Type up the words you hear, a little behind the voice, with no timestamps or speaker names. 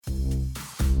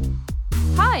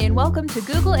and welcome to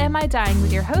Google Am I Dying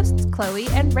with your hosts, Chloe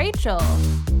and Rachel.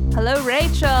 Hello,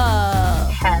 Rachel.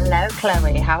 Hello,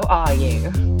 Chloe. How are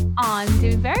you? I'm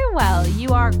doing very well. You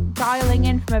are dialing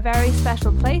in from a very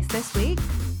special place this week.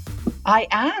 I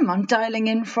am. I'm dialing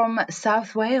in from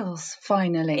South Wales,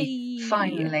 finally. Hey.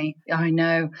 Finally. I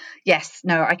know. Yes.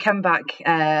 No, I came back.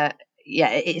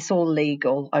 It's all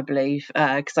legal, I believe,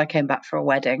 because I came back for a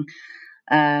wedding,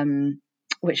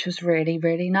 which was really,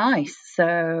 really nice.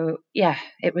 So, yeah,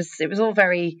 it was all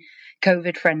very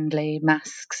COVID friendly,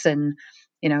 masks and,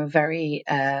 a very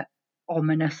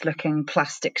ominous looking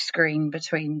plastic screen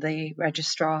between the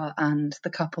registrar and the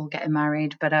couple getting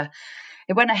married. But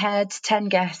it went ahead, 10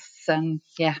 guests, and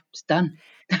yeah, it's done.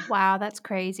 Wow, that's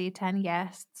crazy. 10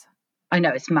 guests. I know,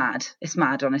 it's mad. It's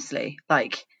mad, honestly.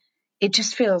 Like, it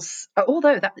just feels,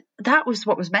 although that was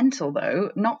what was mental,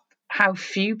 though, not how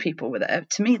few people were there.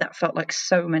 To me, that felt like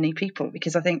so many people,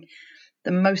 because I think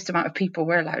the most amount of people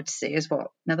we're allowed to see is what,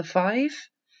 another 5?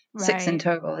 Right. 6 in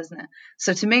total, isn't it?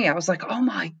 So to me, I was like, oh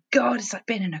my God, it's like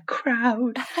being in a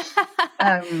crowd.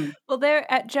 Well,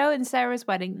 there at Joe and Sarah's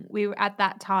wedding, we were at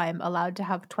that time allowed to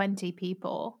have 20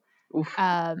 people. Oof.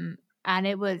 And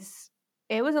it was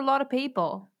a lot of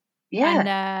people. Yeah. And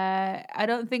I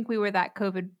don't think we were that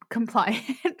COVID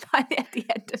compliant by the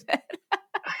end of it.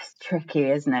 It's tricky,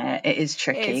 isn't it? It is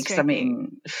tricky because, I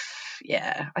mean,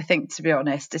 yeah, I think, to be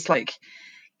honest, it's like,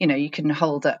 you can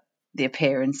hold up the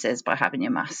appearances by having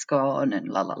your mask on and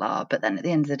la la la, but then at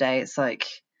the end of the day, it's like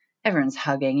everyone's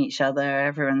hugging each other,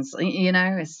 everyone's,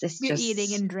 it's just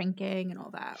eating and drinking and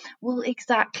all that. Well,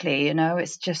 exactly,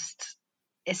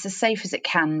 it's as safe as it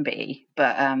can be,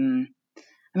 but I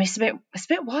mean, it's a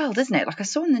bit wild, isn't it? Like, I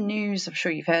saw in the news, I'm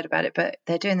sure you've heard about it, but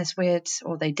they're doing this weird,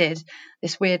 or they did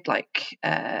this weird, like,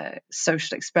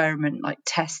 social experiment, like,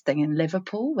 test thing in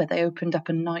Liverpool, where they opened up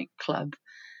a nightclub.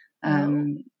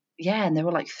 Yeah, and there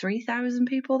were like 3,000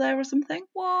 people there or something.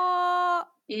 What?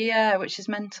 Yeah, which is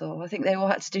mental. I think they all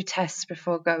had to do tests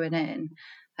before going in,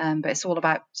 but it's all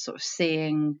about sort of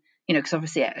seeing, because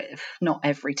obviously not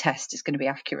every test is going to be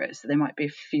accurate, so there might be a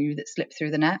few that slip through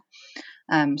the net.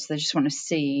 So they just want to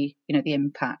see, the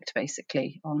impact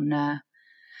basically on, a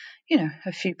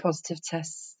few positive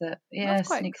tests that, That's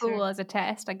quite sneak cool through. as a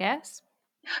test, I guess.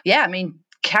 Yeah, I mean,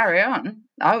 carry on.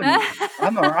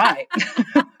 I'm all right.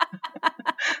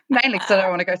 Mainly because I don't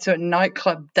want to go to a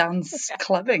nightclub dance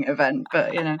clubbing event,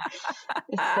 but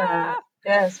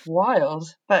it's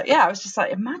wild. But yeah, I was just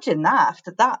like, imagine that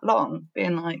after that long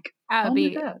being like, that would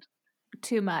be my God.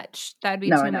 Too much. That would be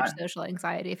too much social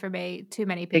anxiety for me. Too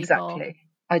many people. Exactly.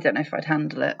 I don't know if I'd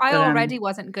handle it. I already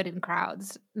wasn't good in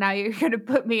crowds. Now you're going to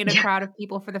put me in a crowd of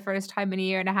people for the first time in a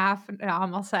year and a half, and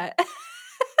I'm all set.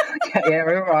 Yeah,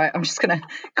 all right. I'm just going to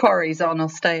quarries on. I'll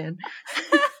stay in.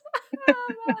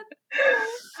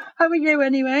 How are you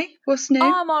anyway? What's new?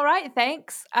 I'm all right,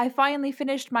 thanks. I finally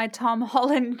finished my Tom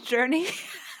Holland journey.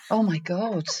 Oh my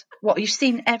God. What, you've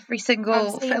seen every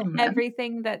single film then?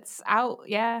 Everything that's out,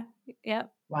 yeah.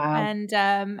 Yep. Wow.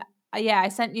 And I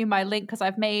sent you my link because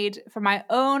I've made, for my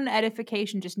own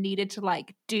edification, just needed to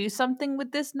like do something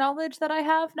with this knowledge that I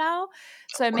have now.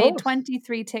 So I made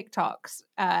 23 TikToks,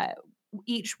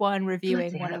 each one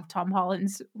reviewing one of Tom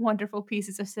Holland's wonderful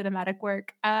pieces of cinematic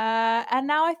work. And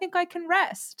now I think I can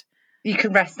rest. You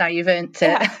can rest now. You've earned it.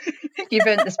 Yeah. You've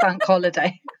earned this bank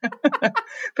holiday.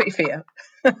 Put your feet up.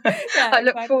 I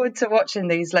look forward to watching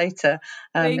these later.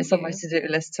 It's on my to-do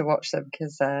list to watch them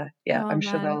because, I'm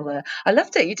sure they'll. I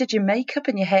loved it. You did your makeup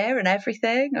and your hair and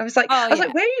everything. I was like,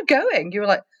 like, where are you going? You were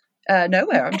like,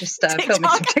 nowhere. I'm just filming some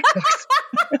TikToks.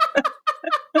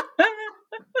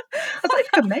 I was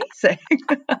like, amazing.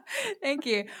 Thank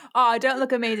you. Oh, I don't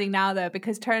look amazing now though,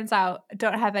 because turns out I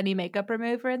don't have any makeup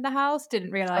remover in the house.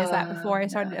 Didn't realize that before I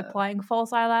started applying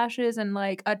false eyelashes and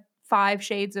like 5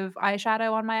 shades of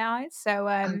eyeshadow on my eyes. So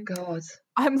oh God,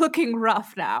 I'm looking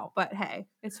rough now, but hey,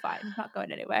 it's fine. I'm not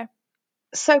going anywhere.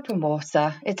 Soap and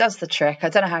water, it does the trick. I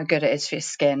don't know how good it is for your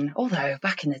skin. Although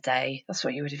back in the day, that's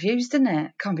what you would have used, didn't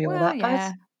it? Can't be all that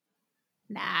bad.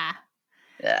 Nah.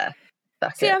 Yeah.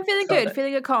 See, I'm feeling good,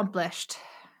 feeling accomplished.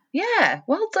 Yeah,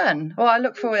 well done. Well, I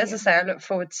look forward, as I say, I look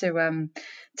forward to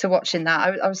watching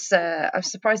that. I was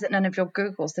surprised that none of your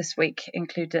Googles this week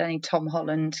included any Tom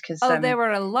Holland because there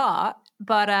were a lot,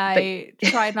 but I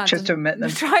tried not to admit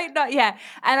them.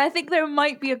 And I think there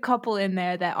might be a couple in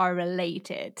there that are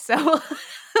related. So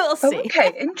we'll see.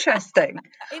 Okay, interesting.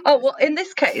 Oh well, in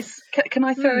this case, can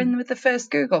I throw in with the first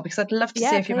Google because I'd love to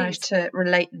see if you managed to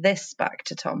relate this back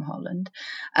to Tom Holland.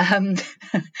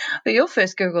 But your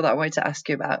first Google that I wanted to ask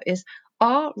you about is: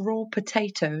 are raw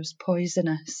potatoes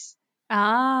poisonous?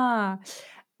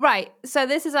 Right. So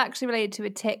this is actually related to a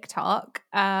TikTok.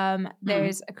 Mm.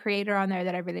 There's a creator on there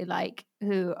that I really like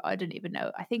who I don't even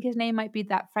know. I think his name might be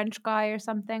that French guy or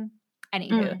something.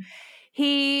 Anywho,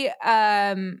 he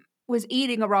was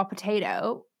eating a raw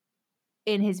potato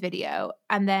in his video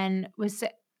and then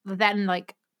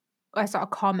like I saw a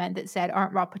comment that said,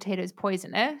 "Aren't raw potatoes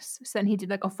poisonous?" So then he did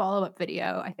like a follow-up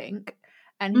video, I think.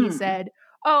 And he said,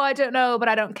 "Oh, I don't know, but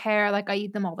I don't care. Like I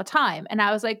eat them all the time." And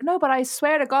I was like, "No, but I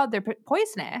swear to God, they're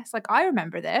poisonous. Like I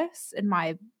remember this in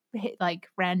my like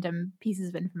random pieces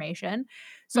of information."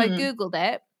 So I Googled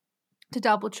it to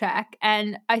double check.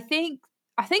 And I think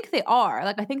they are.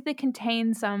 Like I think they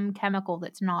contain some chemical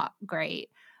that's not great,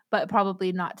 but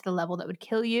probably not to the level that would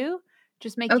kill you.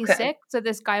 Just make you sick. So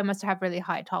this guy must have really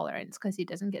high tolerance because he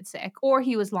doesn't get sick, or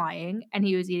he was lying and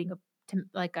he was eating a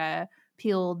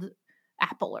peeled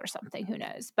apple or something. Who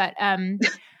knows? But I don't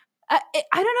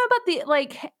know about the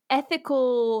like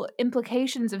ethical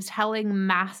implications of telling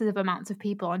massive amounts of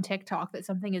people on TikTok that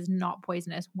something is not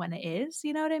poisonous when it is.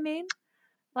 You know what I mean?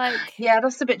 Like, Yeah,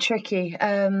 that's a bit tricky.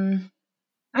 I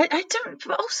don't.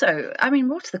 But also, I mean,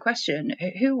 more to the question: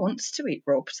 who wants to eat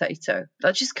raw potato?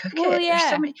 Like, just cook it. There's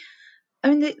so many. I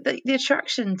mean, the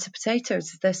attraction to potatoes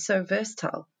is they're so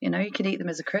versatile. You know, you can eat them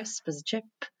as a crisp, as a chip.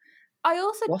 I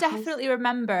also waffles. definitely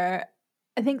remember,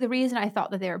 I think the reason I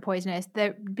thought that they were poisonous,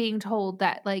 they're being told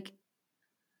that like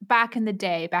back in the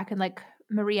day, back in like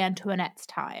Marie Antoinette's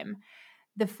time,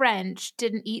 the French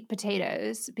didn't eat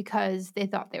potatoes because they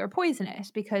thought they were poisonous,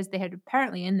 because they had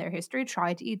apparently in their history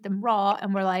tried to eat them raw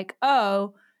and were like,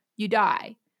 "Oh, you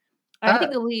die." And I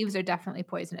think the leaves are definitely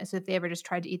poisonous. So if they ever just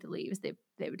tried to eat the leaves, they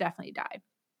would definitely die.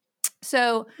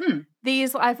 So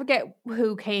these, I forget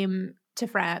who came to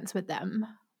France with them.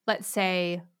 Let's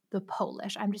say the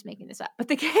Polish. I'm just making this up. But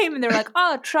they came and they were like,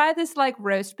 "Oh, try this like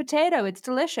roast potato. It's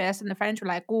delicious." And the French were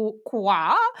like,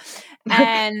 "Quoi?"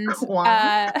 And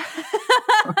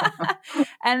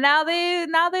and now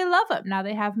they love them. Now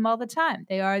they have them all the time.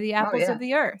 They are the apples of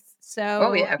the earth.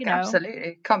 So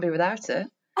absolutely, can't be without it.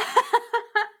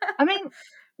 I mean,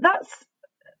 that's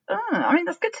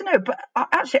good to know. But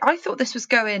actually, I thought this was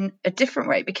going a different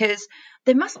way, because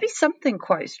there must be something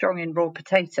quite strong in raw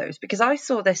potatoes. Because I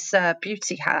saw this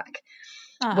beauty hack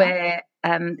where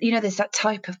there's that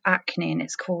type of acne and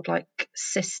it's called like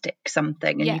cystic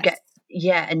something,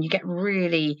 and you get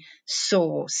really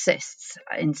sore cysts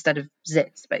instead of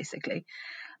zits, basically.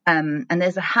 And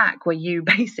there's a hack where you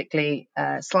basically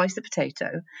slice a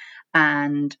potato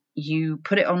and you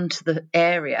put it onto the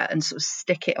area and sort of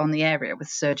stick it on the area with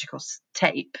surgical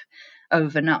tape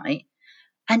overnight.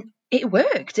 And it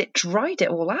worked. It dried it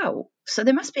all out. So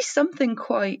there must be something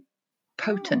quite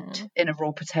potent in a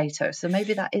raw potato. So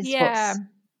maybe that is what's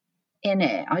in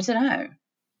it. I don't know.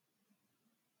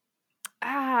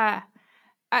 I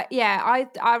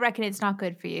reckon it's not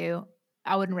good for you.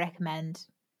 I wouldn't recommend.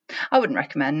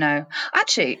 No.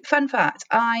 Actually, fun fact,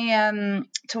 I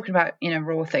talking about,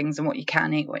 raw things and what you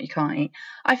can eat, what you can't eat.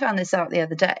 I found this out the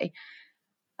other day.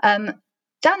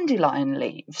 Dandelion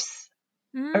leaves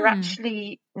are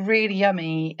actually really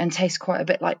yummy and taste quite a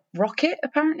bit like rocket,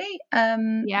 apparently.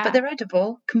 But they're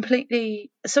edible completely.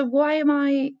 So why am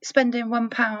I spending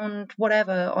 £1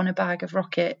 whatever on a bag of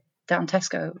rocket down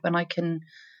Tesco when I can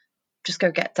just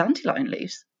go get dandelion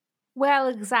leaves? Well,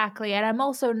 exactly. And I'm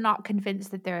also not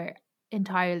convinced that they're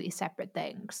entirely separate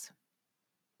things.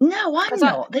 No, I'm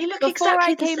not. They look exactly the same. Before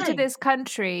I came to this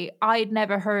country, I'd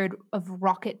never heard of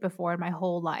rocket before in my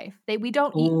whole life. We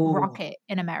don't eat rocket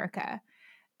in America.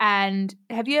 And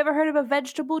have you ever heard of a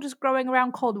vegetable just growing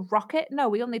around called rocket? No,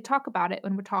 we only talk about it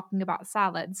when we're talking about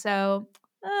salad. So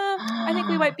I think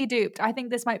we might be duped. I think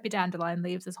this might be dandelion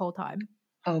leaves this whole time.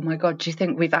 Oh my God, do you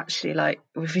think we've actually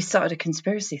we started a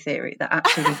conspiracy theory that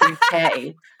actually the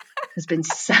UK has been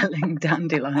selling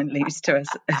dandelion leaves to us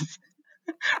as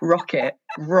rocket?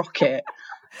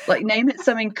 Like, name it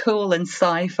something cool and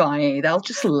sci-fi. They'll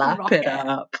just lap it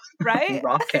up. Right?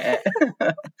 Rocket.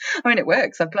 I mean, it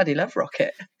works. I bloody love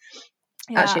rocket.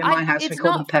 Yeah, actually, in my house, we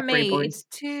call them peppery boys.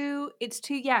 It's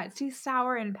too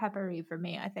sour and peppery for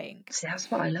me, I think. See,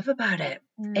 that's what I love about it.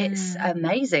 It's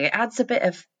amazing. It adds a bit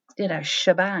of,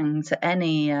 shebang to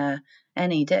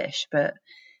any dish. But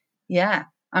yeah,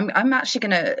 I'm actually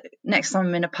gonna, next time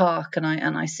I'm in a park and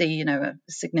I see, a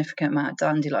significant amount of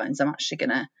dandelions, I'm actually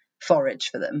gonna forage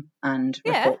for them and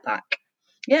report back.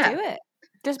 Yeah, do it.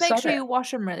 Just make sure you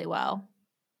wash them really well.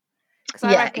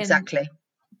 I reckon exactly.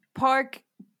 Park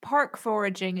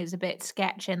foraging is a bit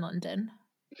sketch in London.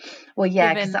 Well,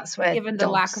 yeah, because that's where given the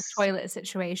lack of toilet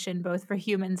situation, both for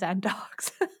humans and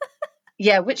dogs.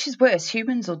 Yeah, which is worse,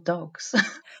 humans or dogs?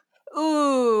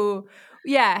 Ooh,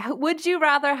 Yeah. Would you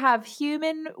rather have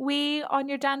human wee on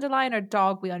your dandelion or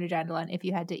dog wee on your dandelion if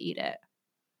you had to eat it?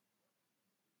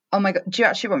 Oh my God. Do you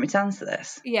actually want me to answer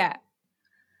this? Yeah.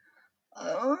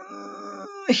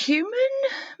 Human,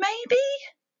 maybe?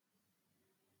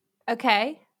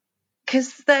 Okay.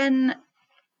 Because then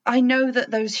I know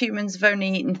that those humans have only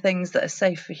eaten things that are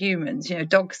safe for humans. You know,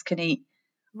 dogs can eat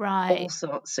all Right.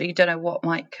 sorts, so you don't know what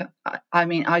might I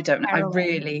mean, I don't know. I Caroline.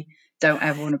 really don't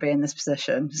ever want to be in this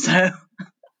position. So,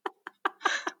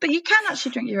 but you can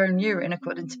actually drink your own urine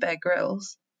according to Bear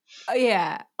Grylls.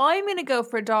 Yeah. I'm going to go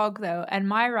for a dog though. And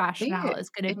my rationale is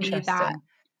going to be that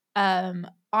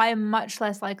I'm much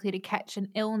less likely to catch an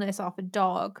illness off a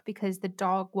dog because the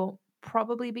dog won't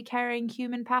probably be carrying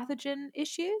human pathogen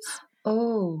issues.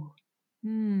 Oh,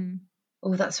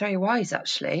 that's very wise,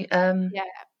 actually. Yeah.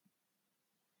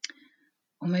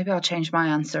 Or maybe I'll change my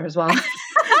answer as well.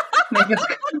 Maybe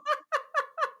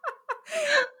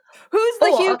Who's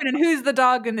the human and who's the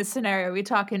dog in this scenario? Are we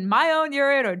talking my own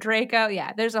urine or Draco?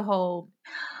 Yeah, there's a whole.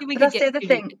 But that's the other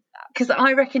thing, because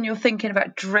I reckon you're thinking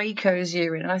about Draco's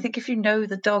urine, and I think if you know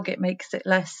the dog, it makes it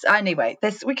less. Anyway,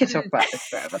 we could talk about this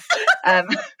forever.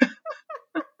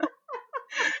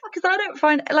 Because I don't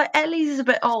find like Ellie's a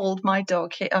bit old. My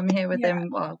dog, I'm here with him.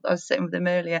 Well, I was sitting with him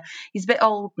earlier. He's a bit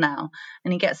old now,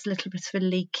 and he gets a little bit of a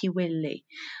leaky willy.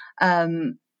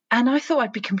 And I thought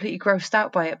I'd be completely grossed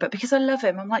out by it, but because I love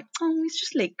him, I'm like, oh, he's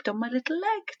just leaked on my little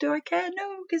leg. Do I care?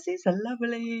 No, because he's a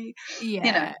lovely. Yeah,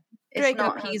 you know,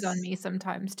 Draco pees on me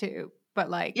sometimes too, but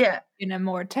like in a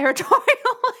more territorial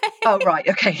way. Oh right,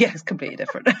 okay, yeah, it's completely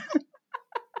different.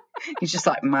 He's just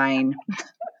like mine.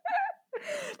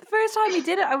 The first time he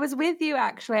did it, I was with you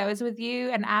actually. I was with you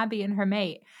and Abby and her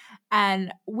mate,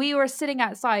 and we were sitting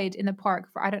outside in the park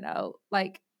for I don't know,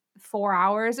 like 4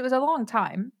 hours. It was a long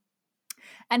time.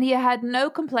 And he had no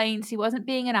complaints. He wasn't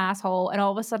being an asshole. And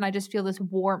all of a sudden, I just feel this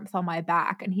warmth on my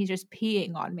back, and he's just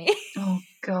peeing on me. Oh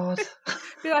God!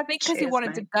 I think because he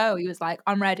wanted to go, he was like,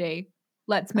 "I'm ready.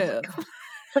 Let's move." Oh,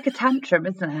 it's like a tantrum,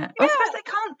 isn't it? Yeah. I suppose they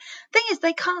can't. Thing is,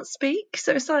 they can't speak,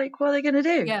 so it's like, what are they going to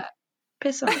do? Yeah,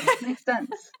 piss on it. Makes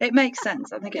sense. It makes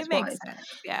sense. I think it's wise.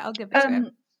 Sense. Yeah, I'll give it to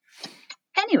him.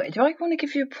 Anyway, do I want to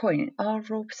give you a point? Are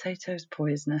raw potatoes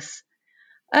poisonous?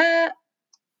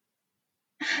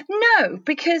 No,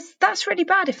 because that's really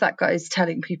bad if that guy is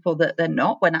telling people that they're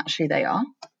not when actually they are.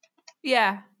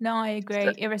 Yeah, no, I agree.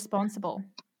 So, irresponsible.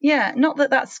 Yeah, not that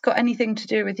that's got anything to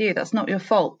do with you. That's not your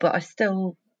fault, but I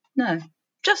still no.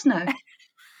 Just no.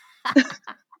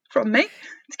 From me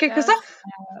to kick us off.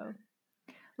 No.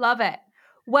 Love it.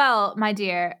 Well, my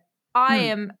dear, I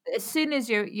am as soon as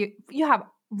you have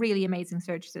really amazing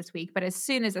searches this week, but as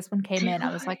soon as this one came in,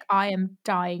 I was like, I am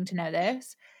dying to know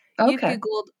this. Okay. You've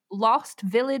Googled Lost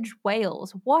Village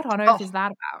Wales. What on earth is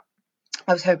that about?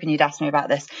 I was hoping you'd ask me about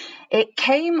this. It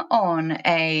came on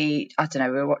I don't know,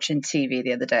 we were watching TV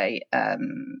the other day,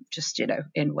 just,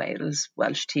 in Wales,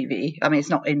 Welsh TV. I mean, it's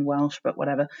not in Welsh, but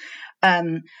whatever.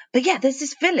 But yeah, there's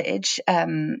this village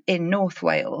in North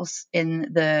Wales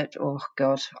in the, oh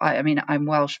God, I mean, I'm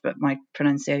Welsh, but my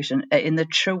pronunciation, in the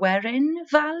Tryweryn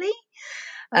Valley.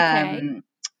 Okay.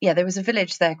 Yeah, there was a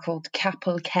village there called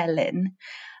Capel Celyn.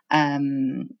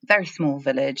 Very small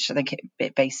village. I think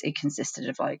it basically consisted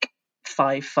of like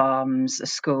 5 farms, a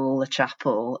school, a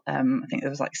chapel. I think there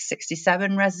was like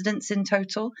 67 residents in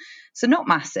total. So not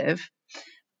massive,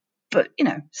 but,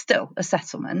 still a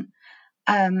settlement.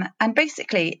 And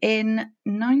basically in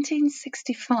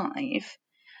 1965,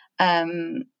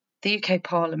 the UK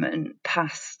Parliament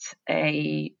passed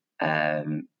a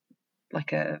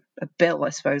bill, I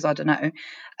suppose, I don't know,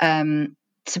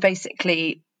 to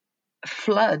basically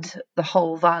flood the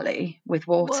whole valley with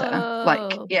water.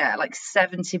 Whoa. like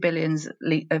 70 billion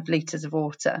of litres of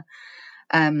water,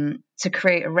 to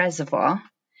create a reservoir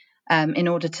in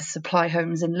order to supply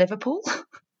homes in Liverpool.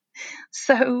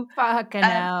 So fucking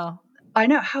hell. I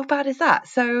know, how bad is that?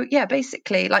 So yeah,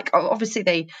 basically, like,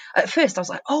 obviously at first I was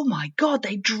like, oh my God,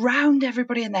 they drowned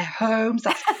everybody in their homes.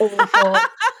 That's awful.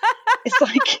 It's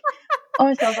like,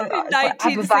 honestly, I was like,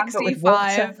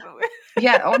 1965.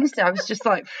 Yeah, honestly, I was just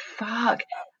like, fuck.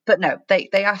 But no, they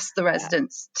asked the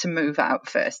residents to move out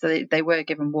first. So they were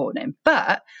given warning.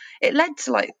 But it led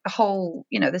to like a whole,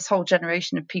 this whole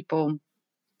generation of people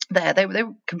there. They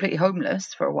were completely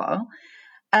homeless for a while.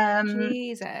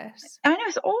 Jesus. I know,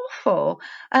 it's awful.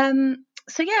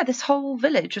 So yeah, this whole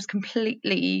village was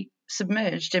completely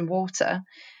submerged in water.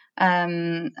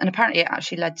 And apparently it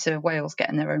actually led to Wales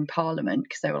getting their own parliament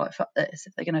because they were like, fuck this,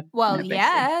 if they're going to... Well,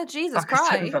 yeah, Jesus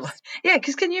Christ. Yeah,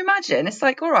 because can you imagine? It's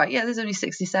like, all right, yeah, there's only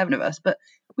 67 of us, but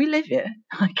we live here.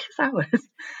 Like, it's ours.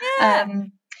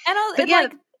 Yeah.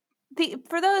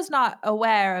 for those not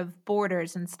aware of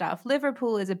borders and stuff,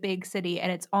 Liverpool is a big city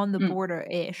and it's on the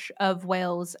border-ish of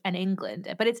Wales and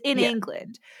England, but it's in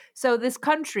England. So this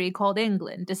country called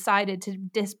England decided to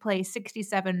displace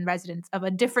 67 residents of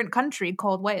a different country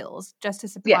called Wales just to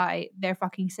supply their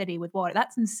fucking city with water.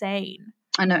 That's insane.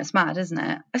 I know, it's mad, isn't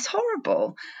it? It's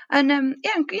horrible. And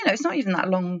it's not even that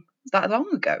long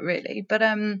ago, really. But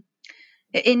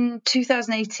in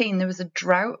 2018, there was a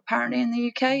drought apparently in the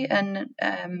UK, and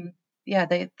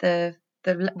the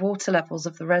water levels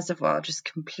of the reservoir just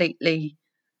completely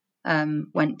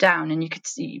went down, and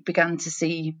you began to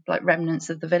see like remnants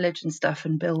of the village and stuff,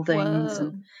 and buildings. Whoa.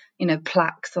 And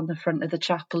plaques on the front of the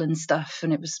chapel and stuff,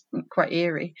 and it was quite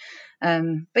eerie.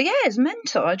 But yeah, it's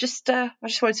mental. I just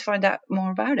wanted to find out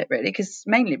more about it, really,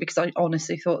 mainly because I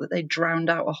honestly thought that they drowned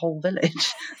out a whole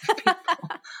village of people.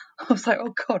 I was like,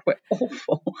 oh god, we're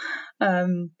awful.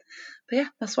 But yeah,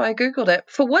 that's why I googled it.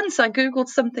 For once, I googled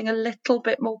something a little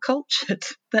bit more cultured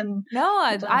than. No,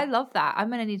 I love that. I'm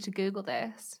gonna need to Google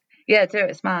this. Yeah, do it.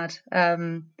 It's mad.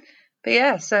 But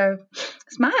yeah, so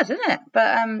it's mad, isn't it?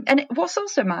 But what's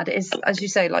also mad is, as you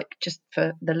say, like just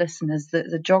for the listeners,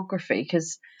 the geography,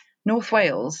 because North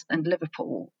Wales and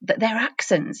Liverpool, their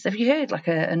accents. Have you heard like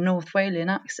a North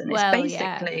Walian accent? It's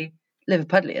basically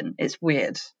Liverpudlian. It's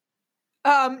weird.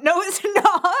 No, it's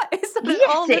not. It's not yes,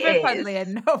 all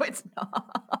Liverpudlian. No, it's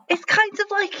not. It's kind of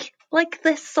like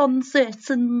the sunsets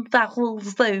and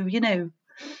vowels, though, you know.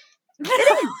 No,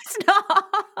 it's not.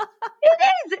 It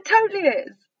is. It totally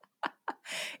is.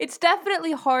 It's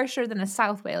definitely harsher than a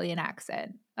South Walian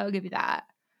accent. I'll give you that.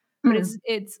 But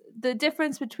it's the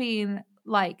difference between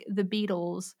like the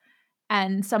Beatles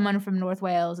and someone from North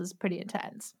Wales is pretty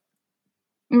intense.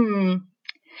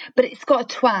 But it's got a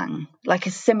twang, like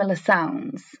a similar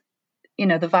sounds. You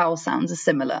know, the vowel sounds are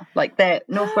similar. Like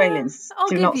North Walians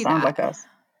do not sound like us.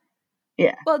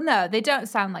 Yeah. Well, no, they don't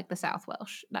sound like the South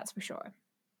Welsh. That's for sure.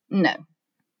 No,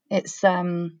 it's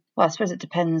well, I suppose it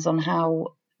depends on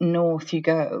how north you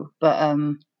go, but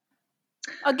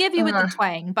I'll give you with the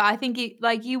twang, but I think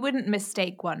you wouldn't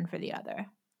mistake one for the other.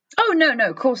 Oh no,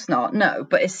 of course not. No,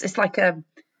 but it's like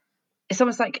it's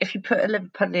almost like if you put a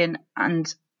Liverpudlian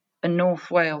and a North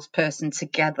Wales person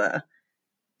together,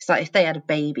 it's like if they had a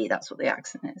baby, that's what the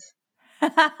accent is.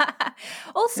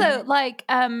 Also,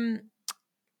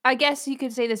 I guess you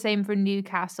could say the same for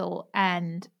Newcastle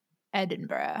and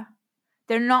Edinburgh.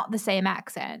 They're not the same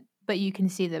accent, but you can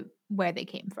see where they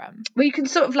came from. Well, you can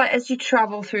sort of as you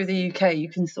travel through the UK, you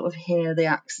can sort of hear the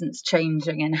accents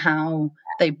changing and how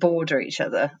they border each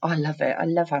other. Oh, I love it. I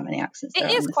love how many accents there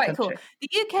are. It is quite cool. The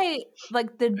UK,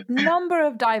 like the number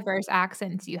of diverse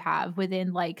accents you have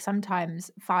within sometimes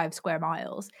 5 square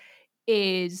miles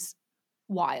is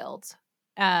wild.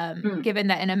 Given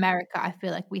that in America, I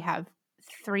feel like we have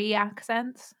 3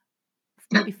 accents,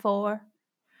 maybe 4.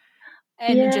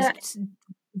 And just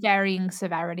varying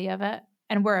severity of it.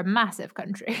 And we're a massive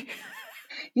country.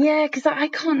 Yeah, because I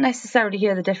can't necessarily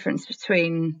hear the difference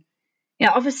between,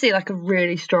 obviously like a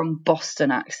really strong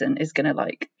Boston accent is going to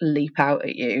leap out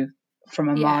at you from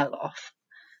a mile off.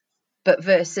 But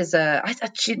versus do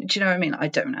you know what I mean? I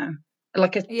don't know.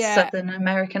 Like a Southern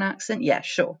American accent? Yeah,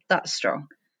 sure. That's strong.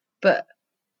 But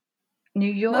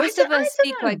New York? Most of us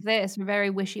speak like this. We're very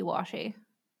wishy-washy.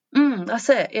 That's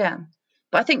it, yeah.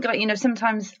 But I think,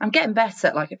 sometimes I'm getting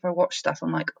better. Like, if I watch stuff,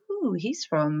 I'm like, oh, he's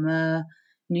from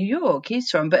New York.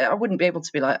 But I wouldn't be able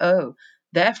to be like, oh,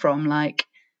 they're from,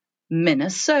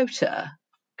 Minnesota.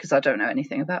 Because I don't know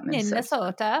anything about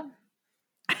Minnesota.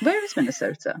 Where is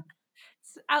Minnesota?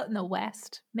 It's out in the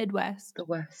West, Midwest. The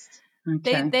West.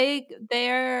 Okay.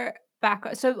 They're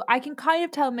back. So I can kind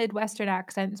of tell Midwestern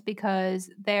accents because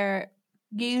they're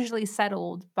usually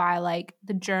settled by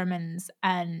the Germans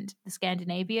and the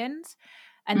Scandinavians,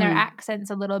 and their accent's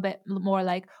a little bit more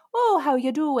like, oh, how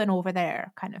you doing over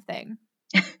there kind of thing.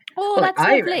 Oh, that's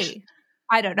Irish. Lovely.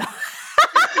 I don't know.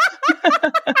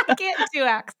 I can't do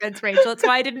accents, Rachel. That's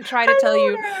why I didn't try to tell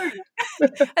you.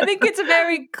 I think it's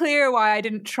very clear why I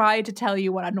didn't try to tell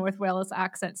you what a North Wales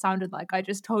accent sounded like. I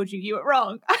just told you were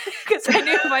wrong because I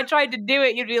knew if I tried to do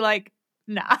it, you'd be like,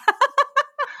 nah.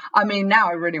 I mean, now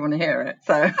I really want to hear it,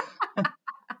 so...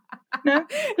 No,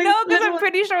 because I'm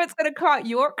pretty sure it's going to come out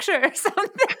Yorkshire or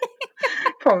something.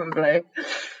 Probably.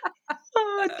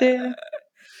 Oh, dear.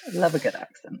 I love a good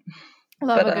accent.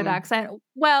 Love a good accent.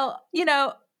 Well,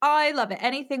 I love it.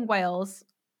 Anything Wales,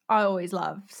 I always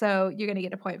love. So you're going to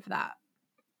get a point for that.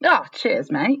 Oh, cheers,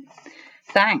 mate.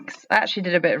 Thanks. I actually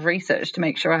did a bit of research to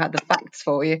make sure I had the facts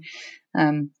for you.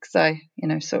 Because I,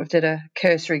 sort of did a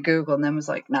cursory Google and then was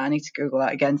like, I need to Google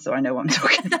that again so I know what I'm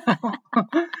talking about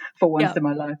for once in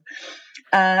my life.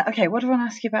 Okay, what do I want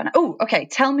to ask you about now? Oh, okay,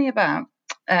 tell me about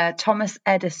Thomas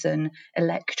Edison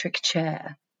electric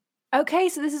chair. Okay,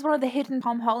 so this is one of the hidden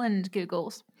Tom Holland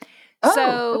Googles.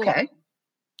 Oh, okay.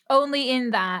 Only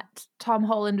in that Tom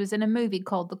Holland was in a movie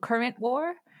called The Current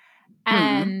War,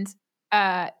 and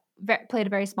played a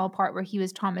very small part where he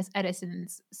was Thomas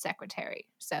Edison's secretary.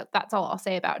 So that's all I'll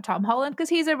say about Tom Holland because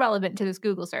he's irrelevant to this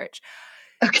Google search.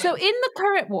 Okay. So in The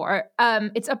Current War,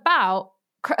 it's about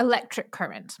electric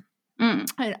current.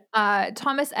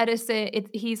 Thomas Edison,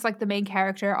 he's like the main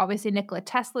character. Obviously, Nikola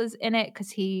Tesla's in it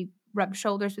because he rubbed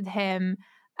shoulders with him,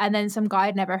 and then some guy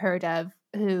I'd never heard of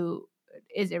who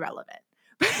is irrelevant.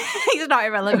 He's not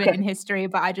irrelevant in history,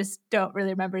 but I just don't really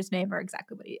remember his name or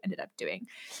exactly what he ended up doing.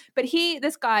 But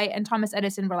this guy and Thomas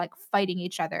Edison were like fighting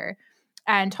each other.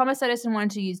 And Thomas Edison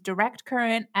wanted to use direct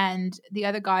current, and the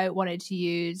other guy wanted to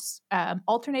use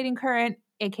alternating current,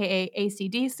 aka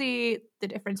AC/DC, the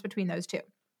difference between those two.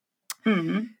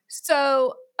 Mm-hmm.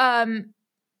 So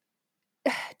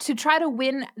to try to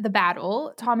win the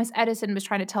battle, Thomas Edison was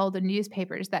trying to tell the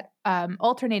newspapers that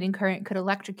alternating current could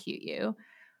electrocute you,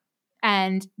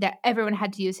 and that everyone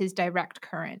had to use his direct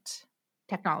current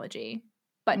technology.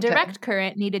 But direct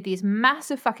current needed these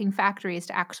massive fucking factories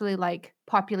to actually like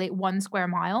populate 1 square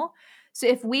mile. So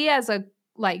if we as a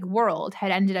like world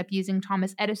had ended up using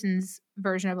Thomas Edison's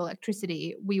version of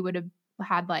electricity, we would have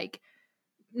had like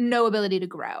no ability to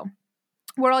grow.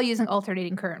 We're all using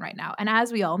alternating current right now. And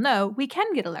as we all know, we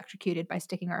can get electrocuted by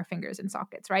sticking our fingers in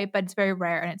sockets, right? But it's very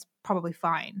rare and it's probably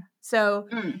fine. So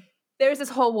there's this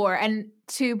whole war. And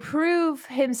to prove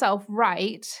himself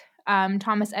right,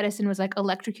 Thomas Edison was like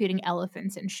electrocuting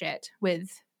elephants and shit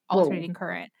with alternating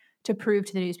current to prove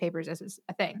to the newspapers this is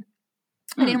a thing.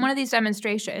 And in one of these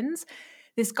demonstrations,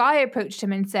 this guy approached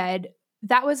him and said,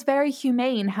 "That was very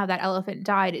humane how that elephant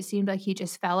died. It seemed like he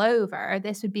just fell over.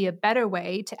 This would be a better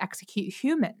way to execute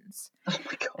humans." Oh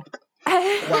my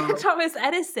God. Wow. Thomas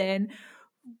Edison,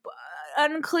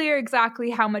 unclear exactly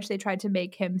how much they tried to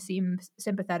make him seem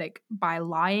sympathetic by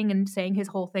lying and saying his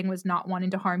whole thing was not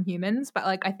wanting to harm humans, but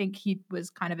like I think he was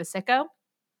kind of a sicko.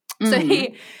 So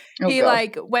he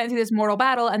like went through this mortal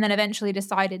battle and then eventually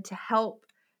decided to help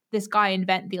this guy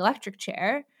invent the electric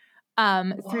chair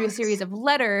through a series of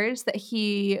letters that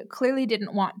he clearly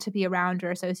didn't want to be around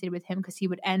or associated with him because he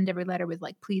would end every letter with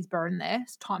like, "Please burn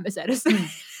this, Thomas Edison."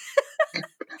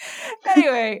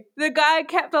 Anyway, the guy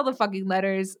kept all the fucking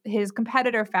letters. His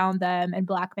competitor found them and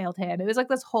blackmailed him. It was like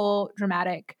this whole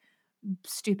dramatic,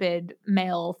 stupid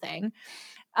mail thing.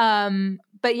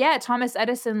 But yeah, Thomas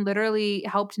Edison literally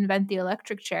helped invent the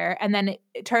electric chair. And then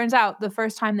it turns out the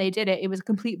first time they did it, it was a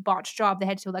complete botched job. They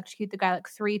had to electrocute the guy like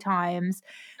 3 times.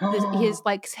 His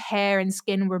like hair and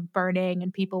skin were burning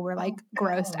and people were like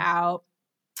grossed out.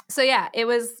 So yeah, it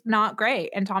was not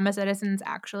great. And Thomas Edison's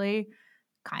actually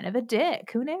kind of a dick.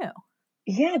 Who knew?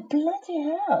 Yeah,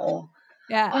 bloody hell.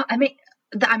 Yeah. Oh, I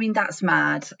mean, that's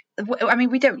mad. I mean,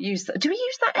 we don't use that. Do we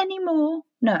use that anymore?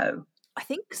 No. I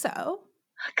think so.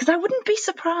 Because I wouldn't be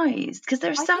surprised. Because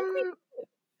there's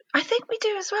I think we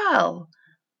do as well.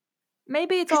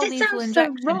 Maybe it's all lethal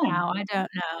injection now. I don't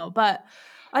know. But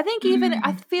I think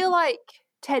I feel like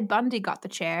Ted Bundy got the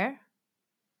chair.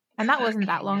 And that wasn't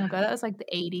that long ago. That was like the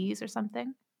 80s or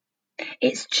something.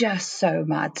 It's just so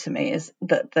mad to me is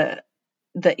that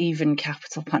even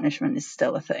capital punishment is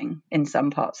still a thing in some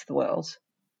parts of the world.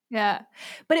 Yeah.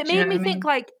 But it made me think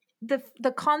like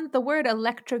the word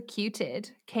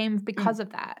electrocuted came because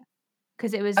of that.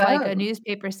 Because it was like a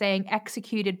newspaper saying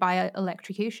executed by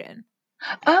electrocution.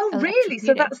 Oh, really?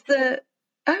 So that's the...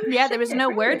 Oh, yeah, there was no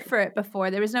word for it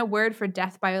before. There was no word for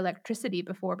death by electricity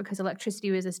before because electricity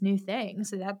was this new thing.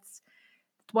 So that's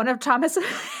one of Thomas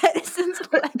Edison's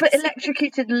But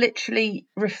electrocuted literally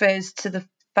refers to the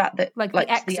fact that like the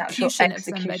execution of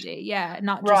somebody. Yeah,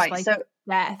 not just like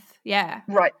death. Yeah.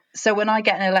 Right. So when I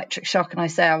get an electric shock and I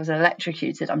say I was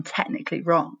electrocuted, I'm technically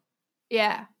wrong.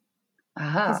 Yeah.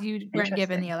 Because you weren't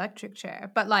given the electric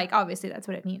chair. But like obviously that's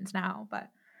what it means now. But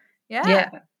yeah. Yeah.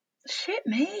 Shit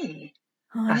me.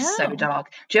 That's so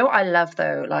dark. Do you know what I love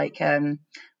though? Like I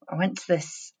went to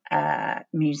this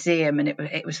museum and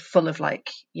it was full of like,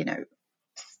 you know,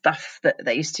 stuff that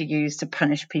they used to use to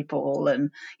punish people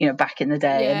and, you know, back in the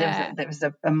day. Yeah. And there was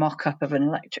a mock-up of an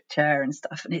electric chair and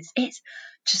stuff. And it's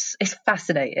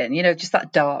fascinating, you know, just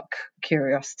that dark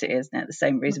curiosity, isn't it? The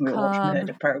same reason we watch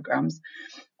murder programs.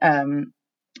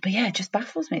 But yeah, it just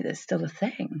baffles me that it's still a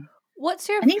thing. What's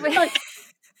your... And even like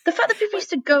the fact that people used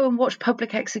to go and watch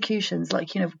public executions,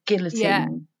 like, you know, guillotine. Yeah.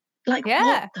 Like,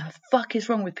 what the fuck is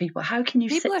wrong with people? How can you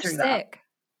sit through that? People are sick.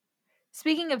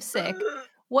 Speaking of sick,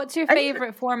 what's your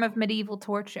favorite form of medieval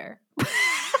torture?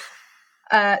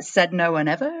 Said no one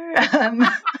ever.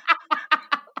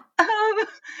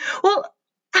 Well,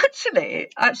 actually,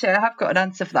 I have got an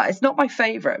answer for that. It's not my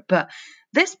favourite, but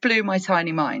this blew my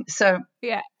tiny mind. So,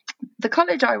 yeah, the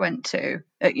college I went to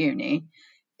at uni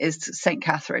is St.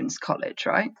 Catherine's College,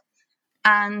 right?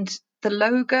 And the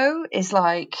logo is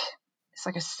like, it's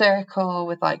like a circle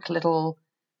with like little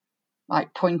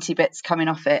like pointy bits coming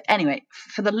off it. Anyway,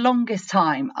 for the longest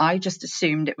time, I just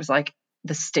assumed it was like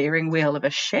the steering wheel of a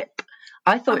ship.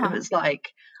 I thought it was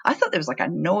like, I thought there was like a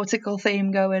nautical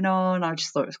theme going on. I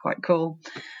just thought it was quite cool.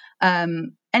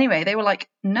 Anyway, they were like,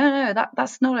 no,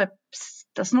 that's not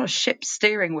a ship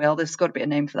steering wheel. There's got to be a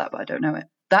name for that, but I don't know it.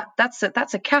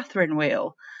 That's a Catherine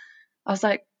wheel. I was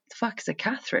like, the fuck is a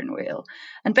Catherine wheel?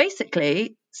 And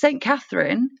basically, St.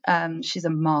 Catherine, she's a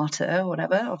martyr or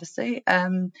whatever, obviously.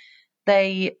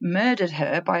 They murdered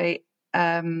her by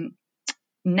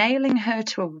nailing her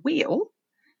to a wheel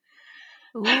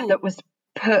that was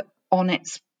put on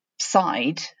its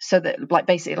side, so that like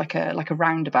basically like a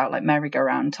roundabout, like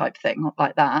merry-go-round type thing,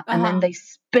 like that. And then they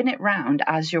spin it round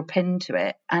as you're pinned to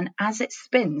it, and as it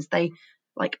spins, they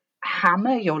like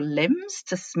hammer your limbs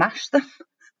to smash them.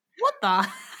 What the?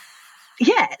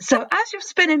 Yeah, so as you're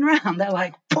spinning round, they're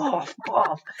like, boff,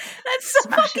 boff. That's so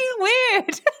fucking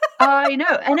weird. I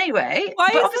know. Anyway, why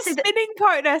is the spinning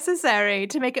part necessary?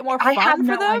 To make it more fun I have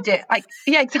no for them? idea.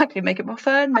 Yeah, exactly. Make it more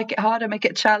fun, make it harder, make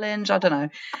it a challenge. I don't know.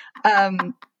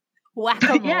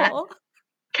 Whack-a-mole. Yeah,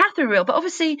 Catherine wheel. But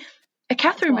obviously, a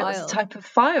Catherine wheel is a type of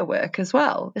firework as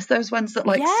well. It's those ones that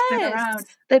like spin around.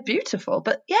 They're beautiful,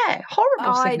 but yeah,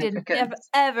 horrible significance. I didn't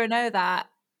ever know that.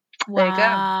 There you go.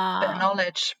 Bit of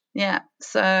knowledge. Yeah.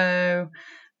 So,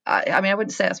 I mean, I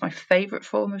wouldn't say that's my favourite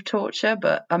form of torture,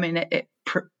 but I mean, it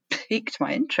piqued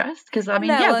my interest because I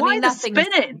mean, why the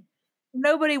spinning?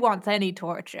 Nobody wants any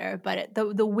torture, but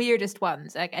the weirdest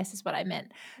ones, I guess, is what I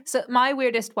meant. So my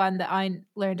weirdest one that I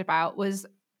learned about was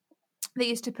they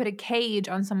used to put a cage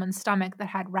on someone's stomach that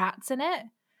had rats in it.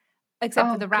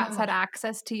 Except for the rats had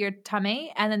access to your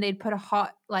tummy, and then they'd put a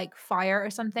hot like fire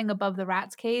or something above the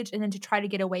rat's cage, and then to try to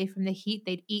get away from the heat,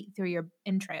 they'd eat through your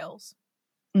entrails.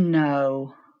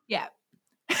 No. Yeah.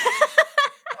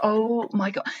 Oh my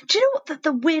God. Do you know what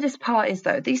the weirdest part is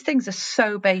though? These things are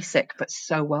so basic, but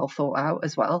so well thought out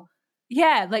as well.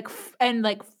 Yeah,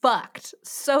 fucked.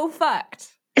 So fucked.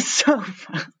 It's so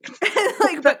fucked.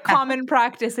 But common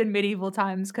practice in medieval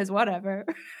times, because whatever.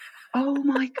 Oh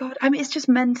my God. I mean, it's just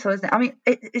mental, isn't it? I mean,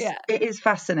 it is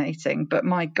fascinating, but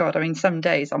my God, I mean, some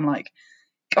days I'm like,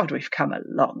 God, we've come a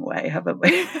long way, haven't we?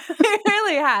 We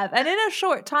really have. And in a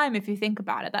short time, if you think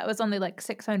about it, that was only like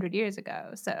 600 years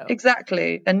ago. So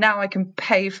exactly. And now I can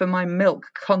pay for my milk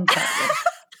contactless.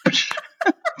 Do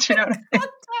you know what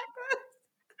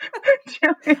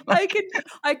I mean?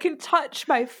 I can touch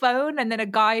my phone and then a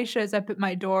guy shows up at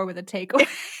my door with a takeaway.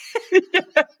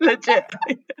 Yeah, legit.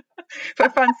 If I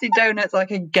fancy donuts, I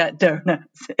can get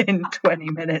donuts in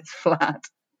 20 minutes flat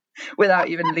without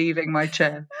even leaving my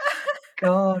chair.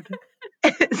 God,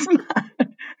 it's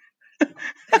mad.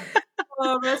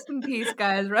 Oh, rest in peace,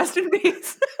 guys. Rest in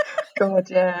peace. God,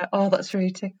 yeah. Oh, that's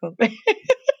really tickled me.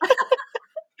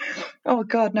 Oh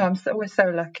God, no, we're so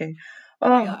lucky.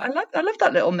 Oh, I love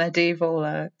that little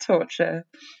medieval torture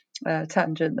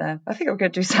tangent there. I think I'm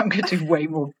going to do way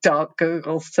more dark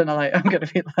Googles tonight. I'm going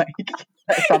to be like,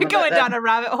 you're going down a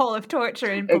rabbit hole of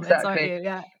torture implements, aren't you?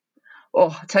 Yeah. Oh,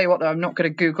 I'll tell you what though, I'm not going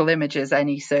to Google images,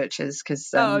 any searches, because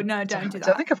no, don't do that. I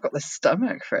don't think I've got the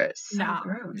stomach for it. It's so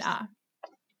gross. Nah.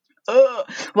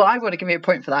 Well, I want to give you a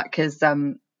point for that because I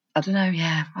don't know.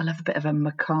 Yeah, I love a bit of a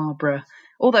macabre.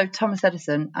 Although Thomas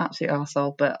Edison, absolute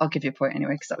arsehole, but I'll give you a point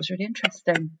anyway because that was really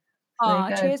interesting. Oh,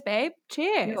 cheers, babe.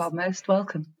 Cheers. You are most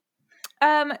welcome.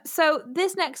 So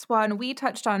this next one we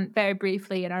touched on very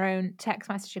briefly in our own text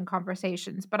messaging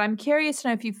conversations, but I'm curious to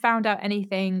know if you found out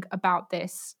anything about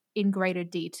this in greater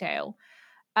detail.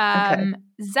 Okay.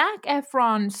 Zac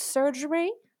Efron's surgery.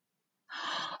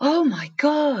 Oh my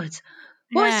God.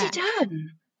 What has he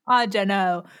done? I don't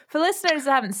know. For listeners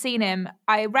that haven't seen him,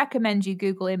 I recommend you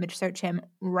Google image search him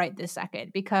right this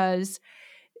second because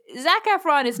Zac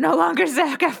Efron is no longer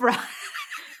Zac Efron.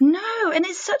 No, and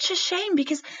it's such a shame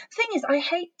because the thing is, I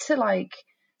hate to like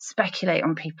speculate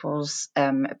on people's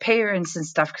appearance and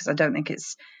stuff because I don't think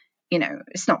it's,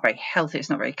 it's not very healthy, it's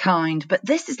not very kind. But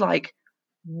this is like,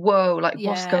 whoa, like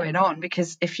what's going on?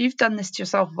 Because if you've done this to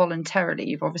yourself voluntarily,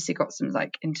 you've obviously got some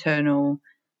like internal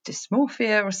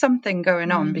dysmorphia or something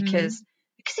going on because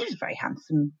he was a very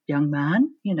handsome young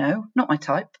man, not my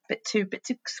type, bit too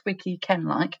squeaky Ken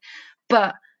like,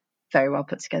 but very well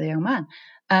put together young man.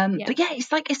 But yeah,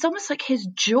 it's almost like his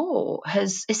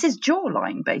it's his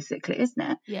jawline basically, isn't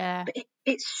it? Yeah. But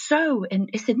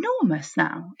it's enormous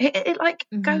now. It like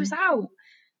goes out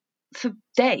for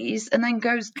days and then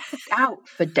goes out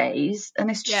for days, and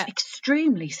it's just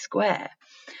extremely square.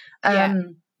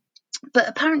 But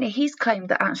apparently he's claimed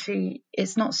that actually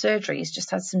it's not surgery, he's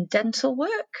just had some dental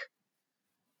work.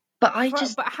 But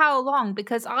But how long?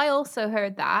 Because I also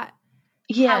heard that.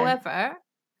 Yeah. However,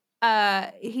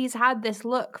 he's had this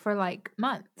look for like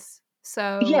months.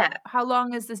 So how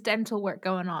long is this dental work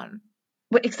going on?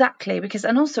 Well, exactly,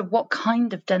 and also what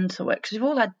kind of dental work? Because we've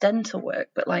all had dental work,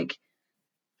 but like,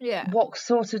 what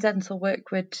sort of dental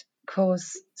work would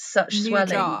cause such swelling?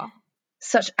 Jaw.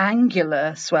 Such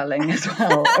angular swelling as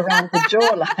well around the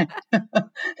jawline.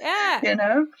 You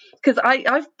know, because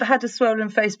I've had a swollen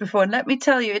face before, and let me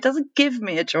tell you, it doesn't give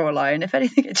me a jawline. If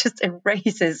anything, it just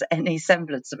erases any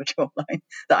semblance of a jawline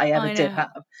that I ever did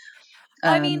have.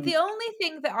 I mean, the only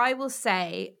thing that I will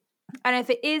say, and if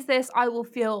it is this, I will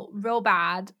feel real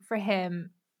bad for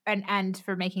him and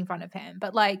for making fun of him.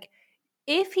 But like,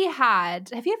 if he have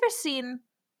you ever seen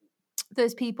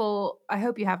those people? I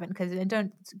hope you haven't, because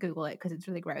don't Google it because it's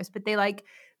really gross. But they like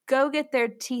go get their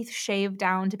teeth shaved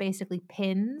down to basically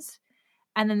pins,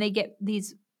 and then they get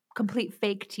these complete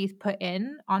fake teeth put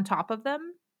in on top of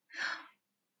them.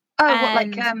 What,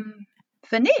 like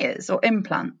veneers or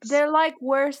implants? They're like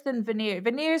worse than veneers.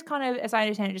 Veneers kind of, as I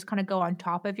understand it, just kind of go on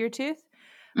top of your tooth.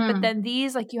 But then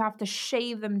these, like, you have to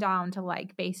shave them down to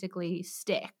like basically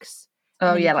sticks.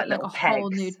 Oh yeah, like little a pegs. whole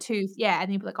new tooth. Yeah,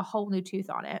 and you put like a whole new tooth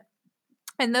on it.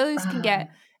 And those can get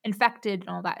infected and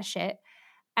all that shit.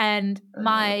 And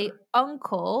my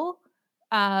uncle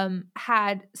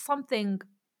had something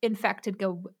infected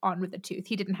go on with the tooth.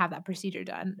 He didn't have that procedure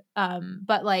done.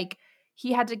 But like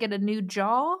he had to get a new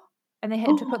jaw, and they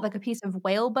had to put like a piece of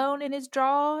whalebone in his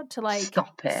jaw to like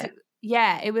stop it.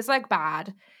 Yeah, it was like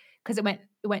bad because it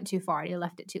went too far and he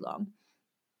left it too long.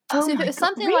 Oh, so if it was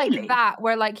something really? like that,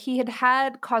 where like he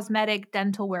had cosmetic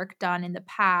dental work done in the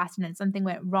past and then something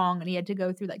went wrong and he had to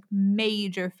go through like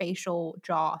major facial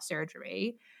jaw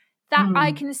surgery, that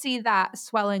I can see that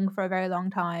swelling for a very long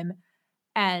time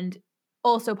and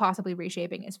also possibly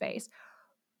reshaping his face.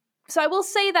 So I will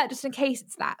say that just in case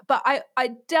it's that. But I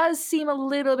does seem a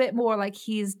little bit more like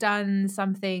he's done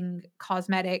something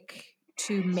cosmetic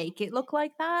to make it look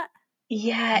like that.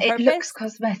 Yeah, it looks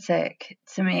cosmetic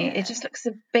to me. It just looks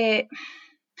a bit...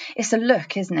 It's a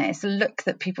look, isn't it? It's a look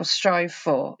that people strive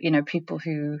for. You know, people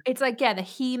who... It's like, the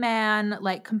He-Man,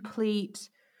 like, complete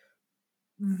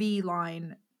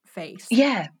V-line face.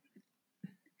 Yeah.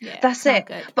 Yeah, that's it.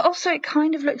 Good. But also it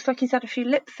kind of looks like he's had a few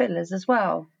lip fillers as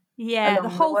well. Yeah, the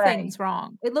whole thing's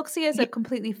wrong. It looks like he has a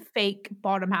completely fake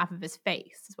bottom half of his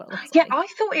face is what it looks like. Yeah, I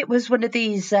thought it was one of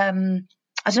these...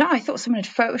 I don't know, I thought someone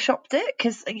had photoshopped it,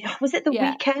 because was it The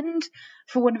Weeknd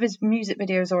for one of his music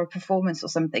videos or a performance or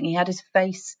something? He had his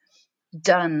face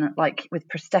done like with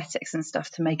prosthetics and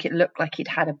stuff to make it look like he'd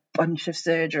had a bunch of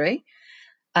surgery.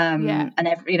 And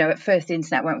at first the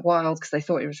internet went wild because they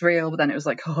thought it was real, but then it was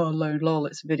like, oh, lol,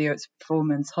 it's a video, it's a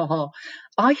performance, haha.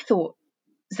 I thought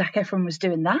Zac Efron was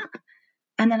doing that.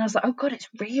 And then I was like, oh, God, it's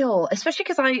real. Especially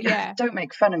because don't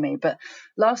make fun of me, but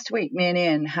last week me and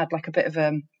Ian had like a bit of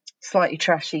a slightly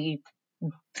trashy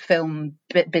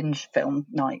binge film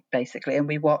night, basically. And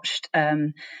we watched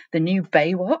the new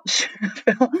Baywatch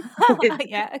film.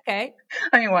 Yeah, okay.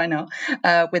 I mean, why not?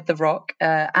 With The Rock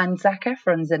and Zac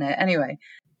Efron's in it. Anyway.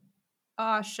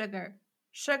 Oh, sugar.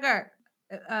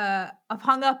 I've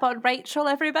hung up on Rachel,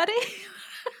 everybody.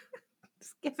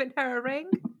 Just giving her a ring.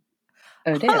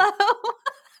 Oh, dear. Hello.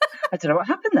 I don't know what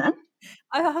happened then.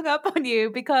 I hung up on you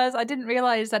because I didn't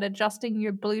realize that adjusting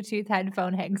your Bluetooth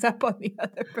headphone hangs up on the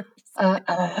other person.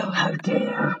 Oh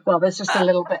dear. Well, there's just a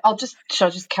little bit. Shall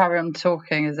I just carry on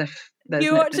talking as if there's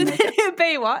you watching the new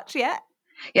Baywatch, yeah?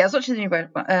 Yeah, I was watching the new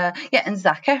Baywatch. And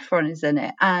Zac Efron is in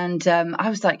it, and I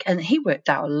was like, and he worked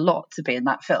out a lot to be in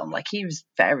that film. Like, he was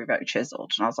very, very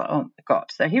chiseled, and I was like, oh my God.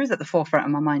 So he was at the forefront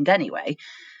of my mind anyway.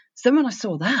 So when I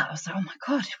saw that, I was like, oh my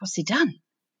God, what's he done?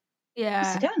 Yeah.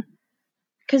 What's he done?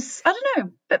 Because I don't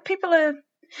know, but people are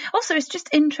also, it's just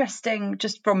interesting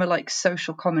just from a like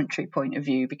social commentary point of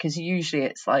view, because usually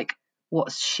it's like,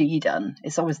 what's she done?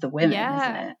 It's always the women,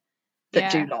 isn't it,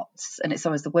 that do lots, and it's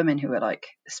always the women who are like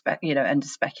end of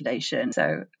speculation.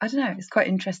 So I don't know, it's quite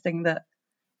interesting that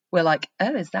we're like,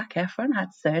 oh, has Zac Efron had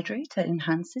surgery to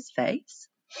enhance his face?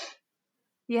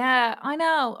 Yeah, I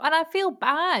know, and I feel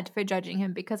bad for judging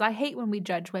him because I hate when we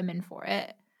judge women for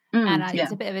it.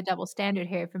 It's a bit of a double standard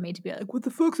here for me to be like, what the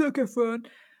fuck, Zac Efron?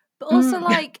 But also,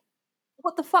 like,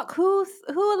 what the fuck? Who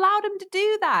allowed him to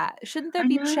do that? Shouldn't there I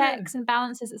be know. checks and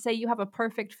balances that say you have a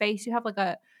perfect face? You have like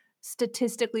a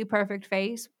statistically perfect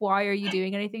face. Why are you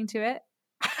doing anything to it?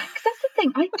 Because that's the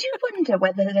thing. I do wonder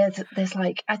whether there's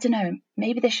like, I don't know,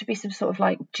 maybe there should be some sort of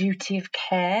like duty of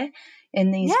care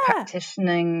in these Yeah.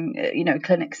 practicing,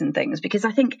 clinics and things. Because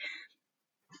I think,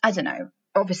 I don't know,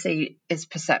 obviously it's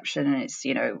perception, and it's,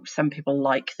 some people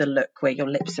like the look where your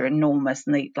lips are enormous,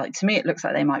 and they like, to me it looks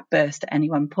like they might burst at any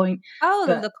one point. Oh,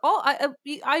 But look! Oh,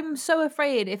 I'm so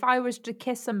afraid if I was to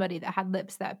kiss somebody that had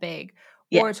lips that big,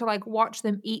 yeah, or to like watch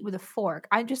them eat with a fork,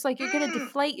 I'm just like, you're gonna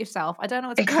deflate yourself. I don't know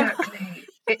what's going on. exactly.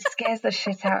 It scares the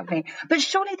shit out of me. But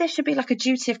surely there should be like a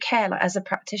duty of care. Like, as a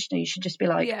practitioner, you should just be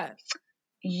like, Yeah.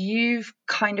 you've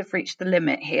kind of reached the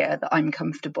limit here that I'm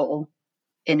comfortable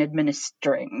in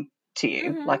administering to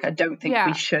you. Mm-hmm. Like, I don't think we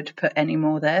Yeah. should put any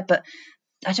more there, but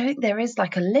I don't think there is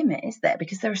like a limit, is there?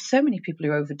 Because there are so many people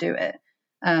who overdo it.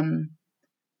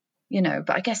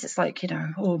 But I guess it's like,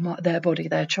 their body,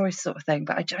 their choice sort of thing.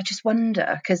 But I just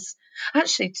wonder, because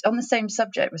actually on the same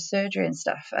subject with surgery and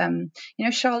stuff,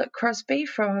 Charlotte Crosby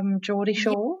from Geordie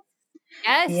Shore?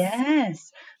 Yes.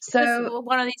 Yes. Just So,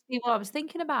 one of these people I was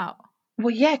thinking about.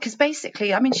 well, yeah, because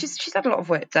basically, I mean, she's had a lot of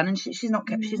work done, and she's not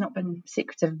Mm-hmm. been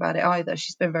secretive about it either.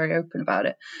 She's been very open about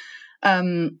it.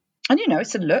 And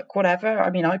it's a look, whatever.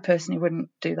 I mean, I personally wouldn't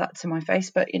do that to my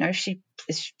face, but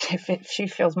if she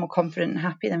feels more confident and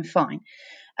happy, then fine.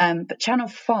 But Channel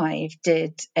 5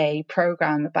 did a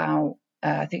program about,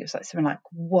 I think it was like something like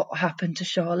what happened to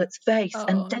Charlotte's face,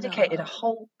 and Oh dedicated a no.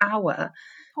 whole hour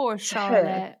Poor to her.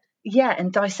 Charlotte. Yeah,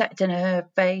 and dissecting her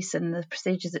face and the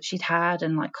procedures that she'd had,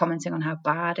 and like commenting on how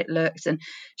bad it looked. And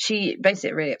she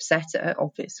basically really upset her,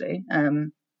 obviously.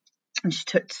 And she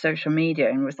took to social media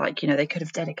and was like, they could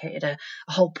have dedicated a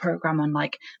whole program on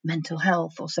like mental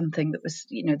health or something that was,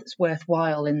 that's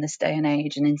worthwhile in this day and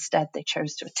age. And instead they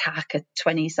chose to attack a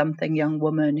 20-something young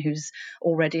woman who's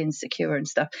already insecure and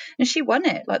stuff. And she won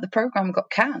it. Like, the program got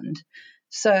canned.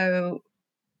 So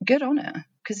good on her,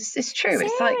 because it's true.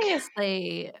 It's like,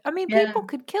 Seriously. I mean, yeah, people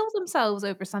could kill themselves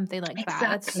over something like that.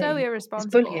 That's so exactly. It's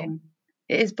irresponsible. bullying.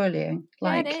 It is bullying.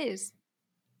 Yeah, it Like, is.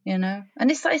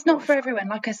 and it's not Poor for Charlotte. everyone,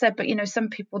 like I said. But some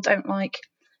people don't like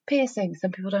piercings,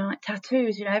 some people don't like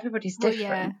tattoos. Everybody's Well, yeah.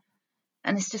 different.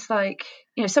 And it's just like,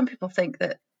 some people think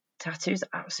that tattoos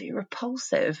are absolutely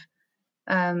repulsive,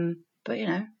 but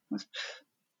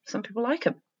some people like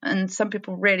them, and some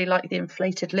people really like the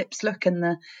inflated lips look, and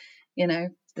the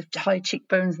high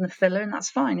cheekbones and the filler, and that's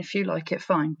fine. If you like it,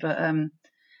 fine. But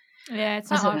Yeah,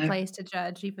 it's I not don't our know. place to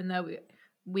judge, even though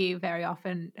we very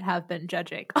often have been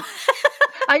judging.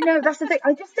 I know, that's the thing.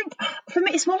 I just think, for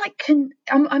me, it's more like,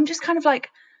 I'm just kind of like,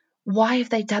 why have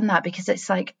they done that? Because it's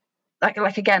like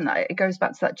again, it goes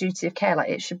back to that duty of care. Like,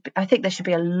 it should be, I think there should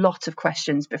be a lot of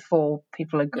questions before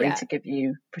people agree Yeah. to give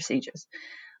you procedures.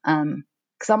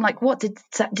 Because I'm like, what did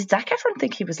Zac Efron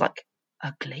think he was like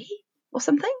ugly or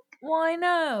something? Well, I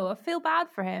know. I feel bad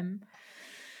for him.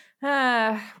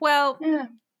 Well, Yeah,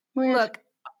 weird. look,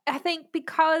 I think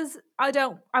because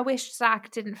I wish Zach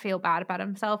didn't feel bad about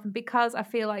himself, and because I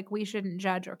feel like we shouldn't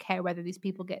judge or care whether these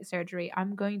people get surgery,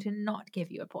 I'm going to not give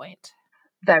you a point.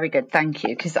 Very good, thank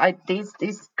you. Because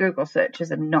these Google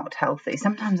searches are not healthy.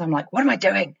 Sometimes I'm like, what am I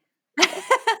doing?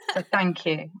 So thank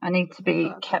you. I need to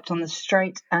be kept on the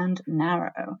straight and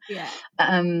narrow. Yeah.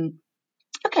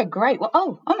 Okay, great. Well,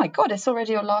 oh my God, it's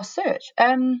already your last search.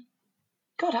 God,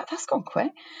 that's gone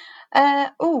quick.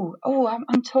 I'm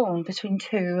torn between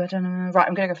two. I don't know. Right,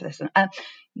 I'm going to go for this one.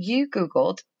 You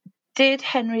Googled, did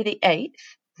Henry VIII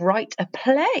write a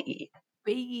play?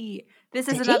 This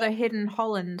is Did another he? Hidden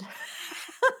Holland.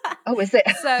 Oh, is it?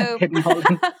 So, Hidden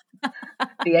Holland.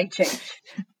 The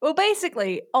HH. well,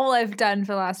 basically, all I've done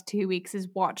for the last 2 weeks is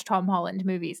watch Tom Holland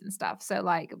movies and stuff. So,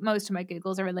 like, most of my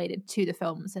Googles are related to the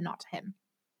films and not to him.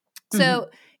 So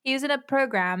he was in a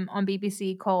program on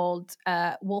BBC called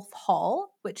Wolf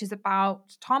Hall, which is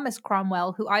about Thomas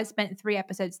Cromwell, who I spent 3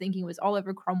 episodes thinking was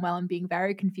Oliver Cromwell and being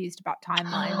very confused about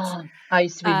timelines. Oh, I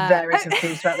used to be very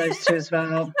confused about those two as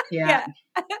well. Yeah.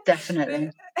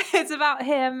 Definitely. It's about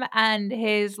him and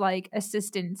his like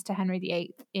assistants to Henry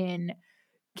VIII in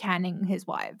canning his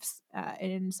wives,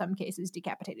 in some cases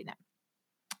decapitating them.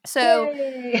 So,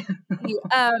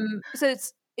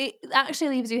 it actually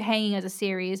leaves you hanging as a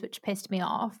series, which pissed me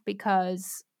off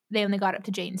because they only got up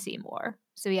to Jane Seymour.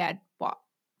 So he had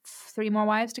 3 more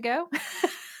wives to go.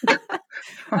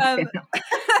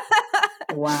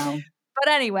 Wow. But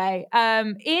anyway,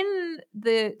 in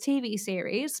the TV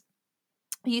series,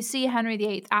 you see Henry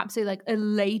VIII absolutely like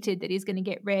elated that he's going to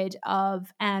get rid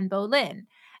of Anne Boleyn,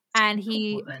 and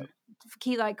he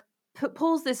like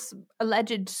pulls this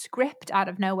alleged script out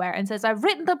of nowhere and says, I've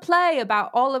written a play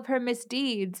about all of her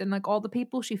misdeeds and like all the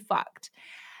people she fucked.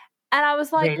 And I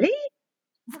was like, really?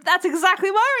 That's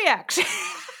exactly my reaction.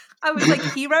 I was like,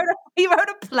 he wrote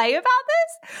a play about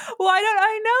this? Why don't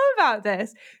I know about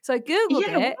this? So I Googled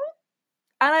it.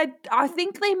 And I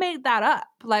think they made that up.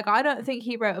 Like, I don't think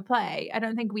he wrote a play. I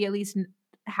don't think we at least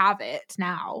have it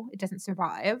now. It doesn't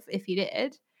survive if he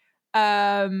did.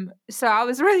 So I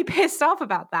was really pissed off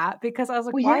about that because I was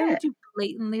like, why would you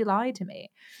blatantly lie to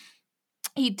me?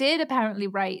 He did apparently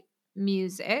write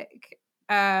music,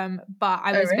 but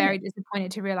I was very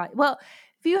disappointed to realize. Well,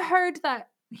 have you heard that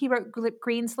he wrote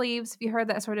Greensleeves? Have you heard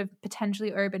that sort of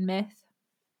potentially urban myth?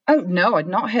 Oh no, I'd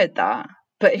not heard that.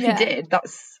 But if he did,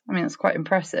 that's quite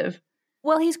impressive.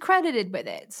 Well, he's credited with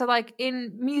it. So, like,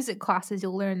 in music classes,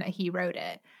 you'll learn that he wrote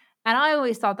it. And I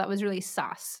always thought that was really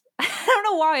sus. I don't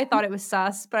know why I thought it was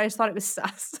sus, but I just thought it was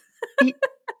sus.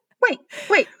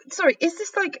 Wait, sorry. Is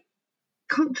this, like,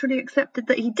 culturally accepted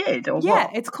that he did, or what?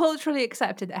 Yeah, it's culturally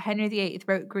accepted that Henry VIII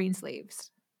wrote Greensleeves.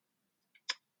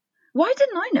 Why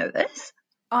didn't I know this?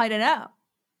 I don't know.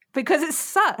 Because it's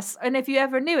sus. And if you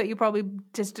ever knew it, you probably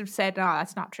just have said, no,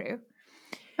 that's not true.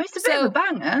 It's a bit of a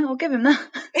banger. I'll give him that.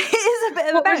 It is a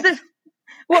bit of a banger.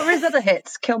 What were his other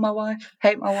hits? Kill my wife,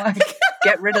 hate my wife,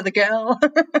 get rid of the girl.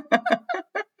 Well,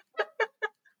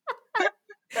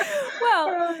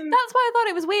 that's why I thought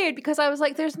it was weird, because I was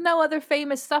like, there's no other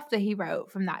famous stuff that he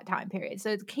wrote from that time period.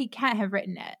 So he can't have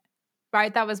written it.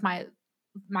 Right? That was my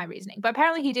reasoning. But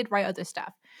apparently he did write other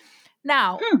stuff.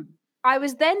 Now, I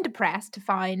was then depressed to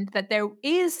find that there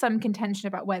is some contention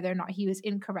about whether or not he was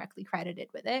incorrectly credited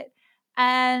with it.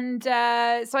 And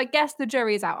so I guess the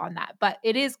jury is out on that, but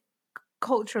it is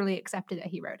culturally accepted that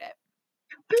he wrote it.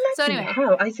 So anyway,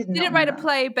 I didn't write a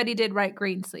play, but he did write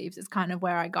Greensleeves is kind of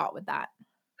where I got with that.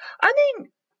 I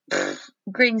mean,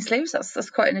 Greensleeves, that's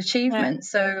quite an achievement. Yeah.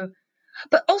 So,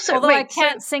 but also, although I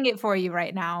can't sing it for you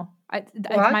right now,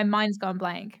 my mind's gone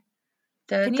blank.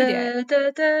 Can you do it?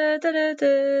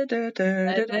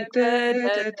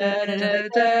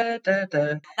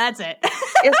 That's it.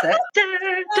 Is it?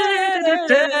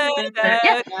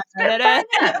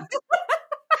 Yeah.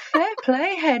 Fair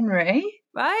play, Henry.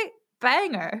 Right?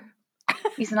 Banger.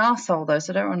 He's an arsehole, though,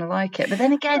 so I don't want to like it. But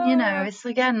then again, it's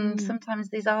sometimes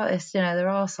these artists, they're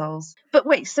arseholes. But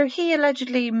wait, so he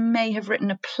allegedly may have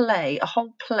written a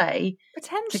whole play,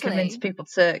 potentially, to convince people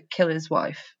to kill his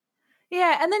wife.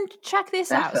 Yeah, and then check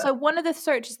this out. So one of the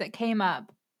searches that came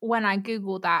up when I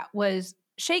Googled that was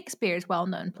Shakespeare's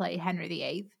well-known play, Henry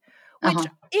VIII, which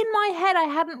in my head I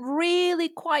hadn't really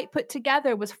quite put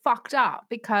together was fucked up,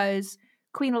 because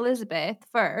Queen Elizabeth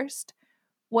I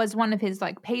was one of his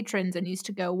like patrons and used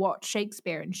to go watch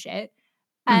Shakespeare and shit.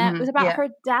 And it was about her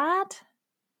dad.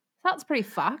 That's pretty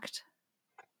fucked.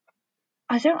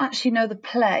 I don't actually know the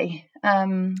play. I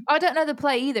don't know the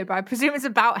play either, but I presume it's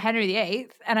about Henry VIII,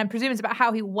 and I presume it's about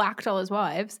how he whacked all his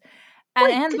wives.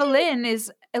 And Anne Boleyn is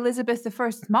Elizabeth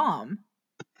I's mom.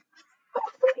 I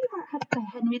thought he had to play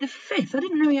Henry V. I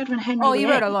didn't know he had one Henry VIII. Oh, he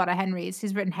wrote a lot of Henrys.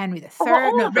 He's written Henry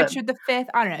III, Richard V.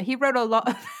 I don't know. He wrote a lot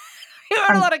of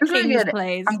King's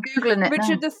plays. I'm Googling it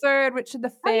Richard III, Richard V.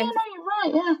 Oh, yeah, no, you're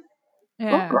right,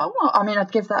 yeah. Well, I mean,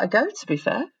 I'd give that a go, to be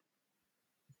fair.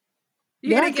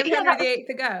 You're going to give Henry VIII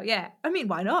a go? Yeah. I mean,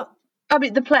 why not? I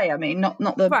mean, the play, not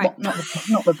the bloke. Not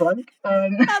the bloke.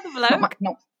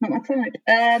 Not my type.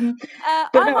 I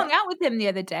hung out with him the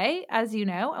other day, as you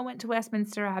know. I went to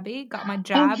Westminster Abbey, got my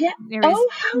jab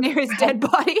near his dead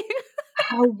body.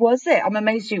 How was it? I'm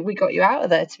amazed we got you out of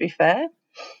there, to be fair.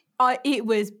 It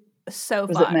was so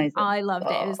fun. Amazing? I loved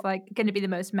it. It was like going to be the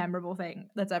most memorable thing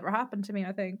that's ever happened to me,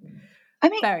 I think. I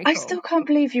mean, I still can't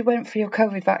believe you went for your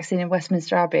COVID vaccine in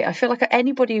Westminster Abbey. I feel like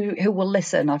anybody who will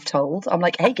listen, I'm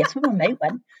like, hey, guess where my mate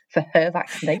went for her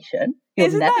vaccination?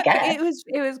 You'll never guess.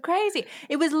 It was crazy.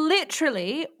 It was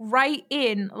literally right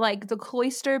in like the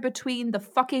cloister between the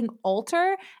fucking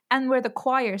altar and where the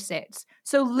choir sits.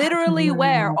 So literally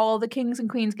where all the kings and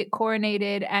queens get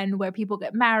coronated and where people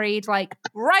get married, like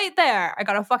right there. I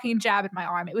got a fucking jab in my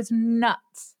arm. It was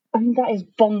nuts. I mean, that is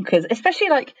bonkers, especially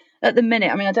like at the minute.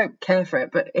 I mean, I don't care for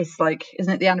it, but it's like,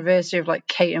 isn't it the anniversary of like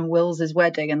Kate and Will's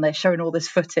wedding, and they're showing all this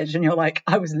footage, and you're like,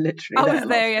 I was there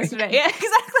yesterday. Yeah,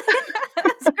 exactly.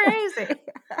 That's crazy.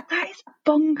 That is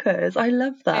bonkers. I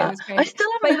love that. I still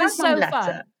haven't had my letter.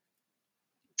 Fun.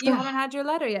 You haven't had your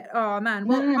letter yet? Oh man.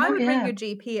 Well, I would ring your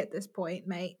GP at this point,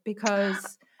 mate,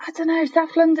 because I don't know,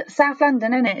 South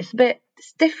London, isn't it?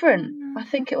 It's different. I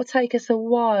think it will take us a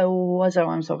while. I don't know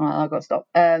why I'm talking like that. I've got to stop.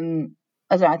 I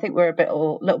don't know, I think we're a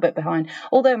little bit behind.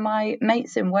 Although my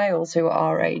mates in Wales who are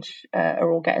our age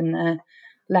are all getting their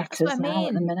letters now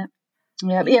at the minute.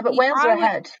 Yeah, but Wales are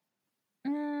ahead.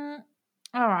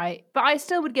 All right, but I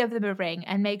still would give them a ring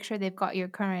and make sure they've got your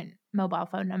current mobile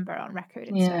phone number on record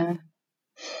and stuff.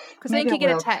 Because I think you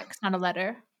get a text, not a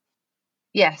letter.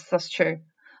 Yes, that's true.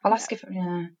 I'll ask if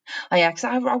Oh yeah, because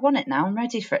I want it now. I'm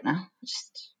ready for it now.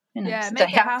 Just make it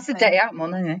happen. It's a day out more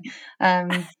than anything. I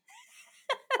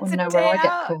want to know where I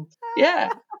get called. Yeah,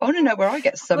 I want to know where I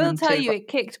get summoned. We'll tell you, it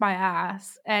kicked my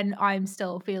ass, and I'm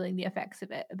still feeling the effects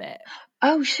of it a bit.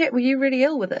 Oh shit! Were you really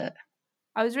ill with it?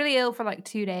 I was really ill for like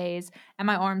 2 days, and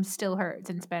my arm still hurts,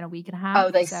 and it's been a week and a half.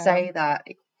 Oh, they say that.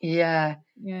 Yeah.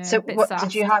 So, what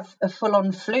did you have? A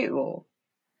full-on flu, or?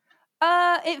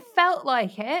 It felt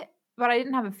like it, but I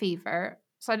didn't have a fever,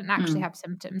 so I didn't actually have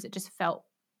symptoms. It just felt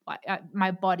like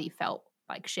my body felt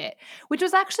like shit, which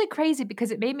was actually crazy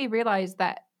because it made me realize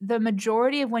that the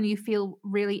majority of when you feel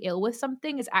really ill with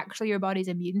something is actually your body's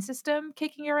immune system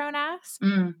kicking your own ass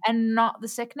and not the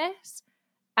sickness.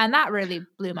 And that really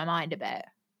blew my mind a bit.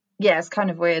 Yeah, it's kind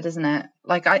of weird, isn't it?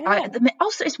 Like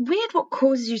also it's weird what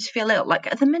causes you to feel ill. Like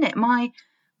at the minute, my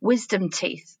wisdom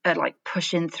teeth are like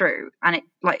pushing through, and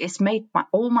it's made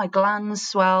all my glands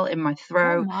swell in my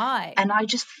throat, and I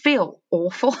just feel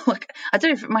awful. Like I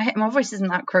don't know if my voice isn't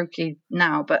that croaky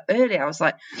now, but earlier I was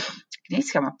like, I need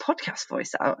to get my podcast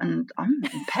voice out, and I'm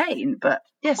in pain. But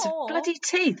yeah, so bloody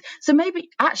teeth. So maybe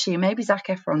Zac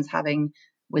Efron's having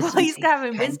he's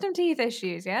having wisdom teeth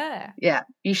issues, yeah. Yeah,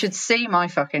 you should see my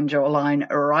fucking jawline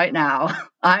right now.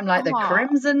 I'm like the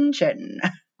Crimson Chin.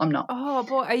 I'm not. Oh,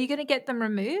 boy. Are you going to get them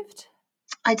removed?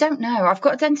 I don't know. I've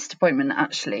got a dentist appointment,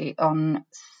 actually, on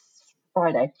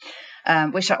Friday,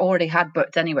 which I already had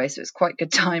booked anyway, so it's quite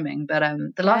good timing. But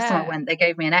the last time I went, they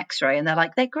gave me an x-ray, and they're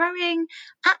like, they're growing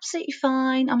absolutely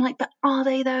fine. I'm like, but are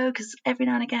they, though? Because every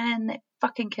now and again, it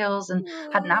fucking kills, and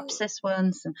had an abscess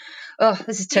once. And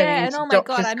this is turning into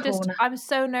doctor's corner. I'm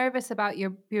so nervous about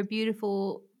your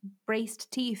beautiful braced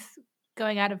teeth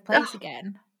going out of place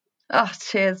again. Oh,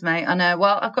 cheers, mate. I know.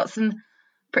 Well, I've got some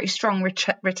pretty strong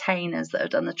retainers that have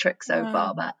done the trick so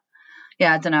far, but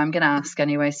yeah, I don't know. I'm going to ask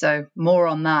anyway. So more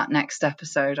on that next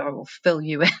episode. I will fill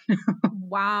you in.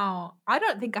 Wow. I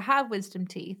don't think I have wisdom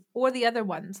teeth or the other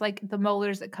ones, like the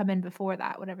molars that come in before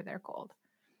that, whatever they're called.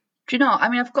 Do you know? I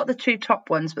mean, I've got the 2 top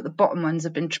ones, but the bottom ones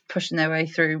have been pushing their way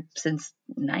through since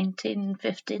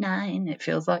 1959, it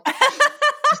feels like.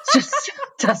 It just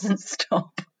doesn't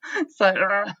stop.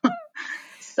 So...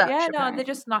 they're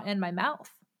just not in my mouth.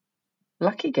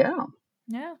 Lucky girl.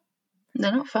 Yeah.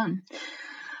 They're not fun.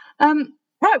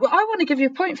 Right, well, I want to give you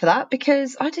a point for that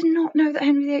because I did not know that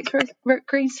Henry VIII wrote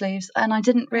Greensleeves, and I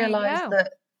didn't realise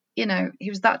that, he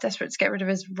was that desperate to get rid of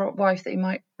his wife that he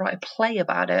might write a play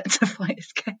about it to fight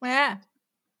his case. Yeah.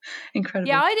 Incredible.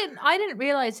 Yeah, I didn't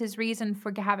realise his reason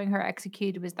for having her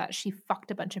executed was that she fucked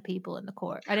a bunch of people in the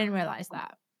court. I didn't realise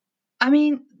that. I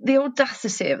mean, the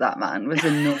audacity of that man was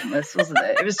enormous, wasn't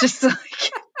it? It was just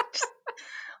like,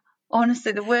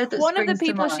 honestly, the word that one of the springs to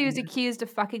people mind. she was accused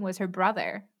of fucking was her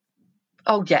brother.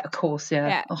 Oh yeah, of course,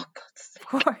 yeah. Oh god, of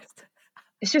course.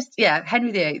 It's just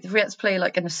Henry VIII. If we had to play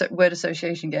like a word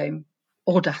association game,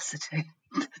 audacity.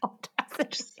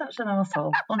 Just such an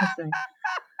asshole, honestly.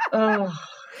 Oh,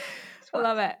 I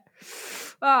love it.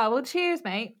 Oh well, cheers,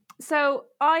 mate. So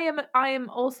I am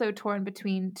also torn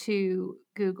between 2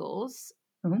 Googles.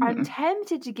 I'm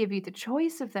tempted to give you the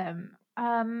choice of them.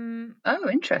 Oh,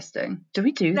 interesting. Do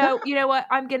we do that? No, you know what?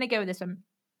 I'm going to go with this one.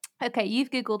 Okay, you've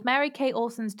Googled Mary-Kate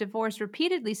Olsen's divorce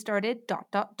repeatedly started ...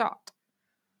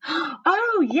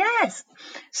 Oh, yes.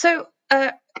 So,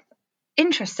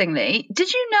 interestingly,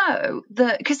 did you know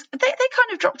that, because they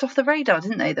kind of dropped off the radar,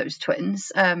 didn't they, those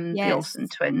twins, the Olsen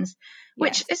twins,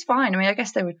 which is fine. I mean, I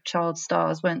guess they were child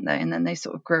stars, weren't they? And then they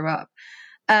sort of grew up.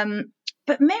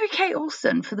 But Mary-Kate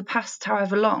Olsen, for the past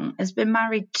however long, has been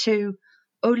married to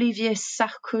Olivier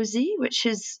Sarkozy, which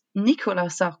is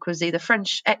Nicolas Sarkozy, the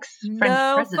French ex-French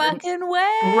president. No fucking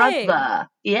way. Brother.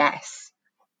 Yes.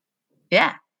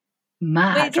 Yeah.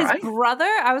 Mad, Wait, it's his brother?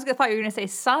 I thought you were going to say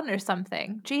son or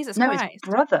something. Jesus Christ. No, his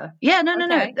brother. Yeah, no.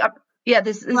 Yeah,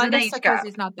 there's an age gap.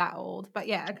 Sarkozy's not that old, but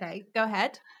yeah, okay. Go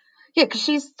ahead. Yeah, because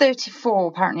she's 34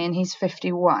 apparently, and he's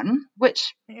 51,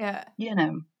 which,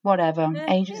 whatever.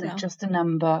 Age isn't just a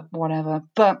number, whatever.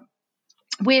 But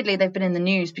weirdly, they've been in the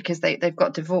news because they've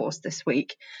got divorced this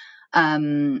week.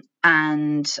 And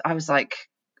I was like,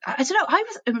 I don't know, I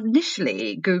was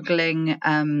initially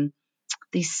Googling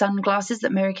these sunglasses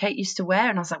that Mary-Kate used to wear,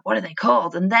 and I was like, what are they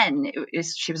called? And then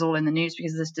she was all in the news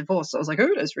because of this divorce. So I was like, oh,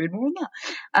 let's read more on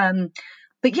that.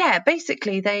 But yeah,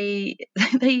 basically they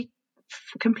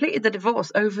completed the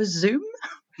divorce over Zoom,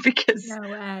 because No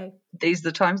way. these are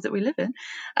the times that we live in.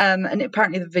 And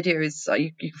apparently the video is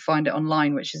you can find it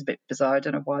online, which is a bit bizarre. I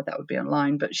don't know why that would be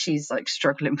online, but she's like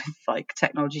struggling with like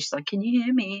technology. She's like, "Can you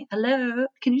hear me? Hello,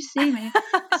 can you see me?"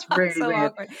 It's really so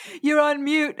weird. Awkward. You're on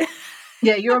mute.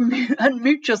 Yeah, you're on mute.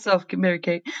 Unmute yourself, Mary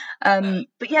Kate.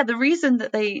 But yeah, the reason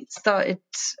that they started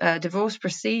divorce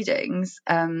proceedings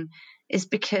is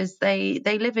because they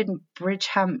live in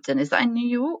Bridgehampton. Is that in New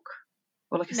York?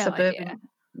 Or like a No suburban?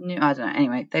 idea. I don't know.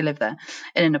 Anyway, they live there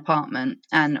in an apartment,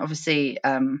 and obviously,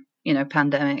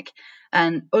 pandemic.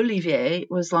 And Olivier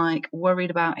was like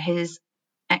worried about his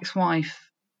ex-wife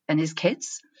and his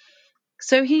kids,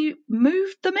 so he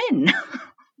moved them in.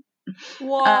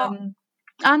 What?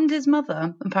 And his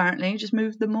mother apparently just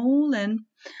moved them all in.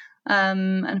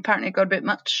 And apparently it got a bit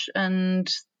much, and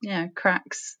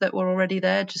cracks that were already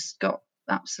there just got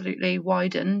absolutely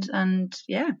widened, and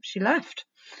she left,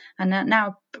 and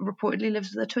now reportedly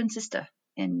lives with her twin sister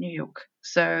in New York.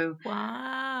 So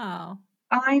Wow.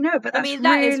 I know, but that's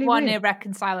that is really one weird.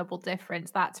 irreconcilable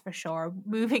difference, that's for sure.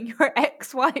 Moving your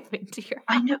ex-wife into your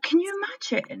house. I know. Can you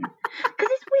imagine? Because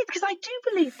it's weird. Because I do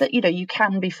believe that you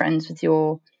can be friends with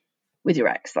your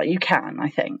ex. Like you can, I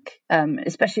think,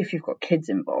 especially if you've got kids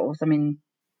involved. I mean,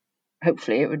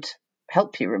 hopefully it would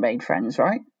help you remain friends,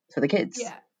 right, for the kids.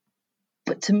 Yeah.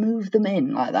 But to move them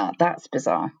in like that—that's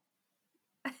bizarre.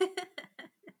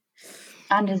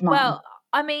 And his mum. Well,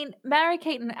 I mean,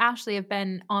 Mary-Kate and Ashley have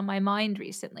been on my mind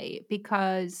recently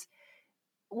because,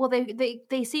 well,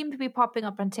 they seem to be popping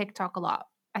up on TikTok a lot.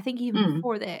 I think even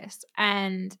before this,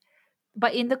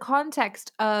 but in the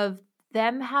context of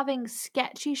them having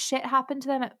sketchy shit happen to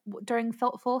them during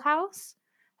Full House.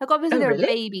 Like obviously they were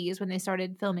babies when they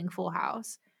started filming Full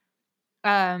House.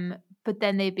 But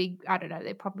then I don't know,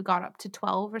 they probably got up to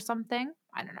 12 or something.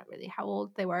 I don't know really how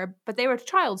old they were, but they were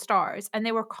child stars and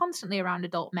they were constantly around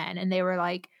adult men, and they were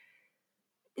like,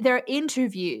 there are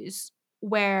interviews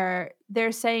where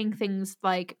they're saying things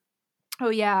like,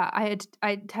 "Oh yeah, I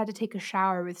had to take a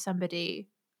shower with somebody,"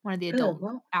 one of the adult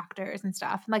actors and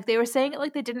stuff. And like they were saying it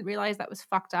like they didn't realize that was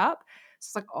fucked up. So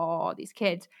it's like, oh, these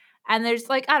kids. And there's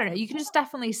like, I don't know, you can just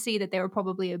definitely see that they were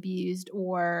probably abused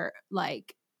or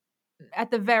like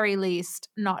at the very least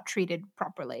not treated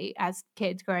properly as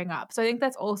kids growing up. So I think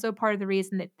that's also part of the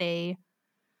reason that they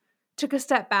took a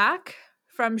step back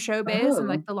from showbiz and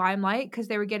like the limelight, because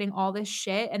they were getting all this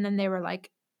shit, and then they were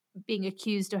like being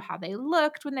accused of how they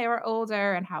looked when they were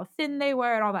older and how thin they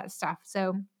were and all that stuff.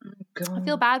 So I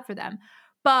feel bad for them.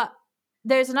 But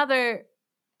there's another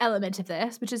element of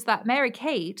this, which is that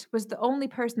Mary-Kate was the only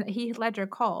person that Heath Ledger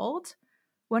called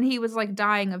when he was like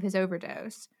dying of his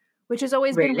overdose, which has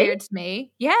always been weird to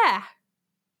me. Yeah.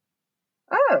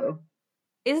 Oh.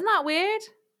 Isn't that weird?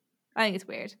 I think it's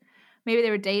weird. Maybe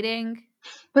they were dating.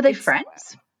 Were they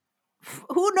friends?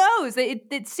 Who knows?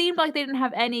 It seemed like they didn't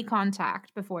have any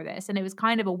contact before this, and it was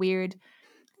kind of a weird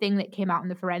thing that came out in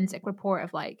the forensic report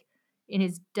of like in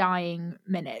his dying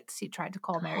minutes he tried to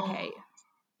call Mary-Kate.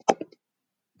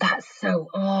 That's so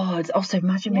odd. Also,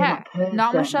 imagine being that person.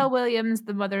 Not Michelle Williams,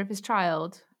 the mother of his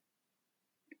child.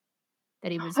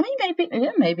 That he was. I mean,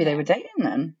 maybe they were dating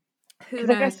then. Who knows?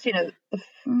 I guess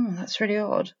that's really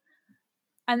odd.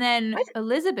 And then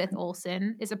Elizabeth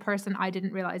Olsen is a person I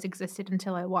didn't realize existed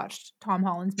until I watched Tom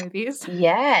Holland's movies.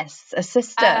 Yes, a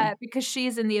sister. Because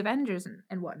she's in the Avengers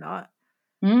and whatnot.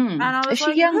 And I was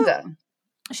she younger?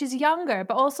 She's younger,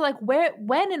 but also like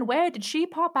when and where did she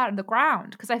pop out of the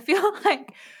ground? Because I feel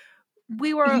like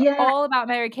we were all about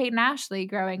Mary-Kate and Ashley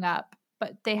growing up,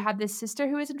 but they had this sister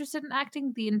who was interested in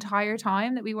acting the entire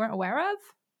time that we weren't aware of.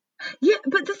 Yeah,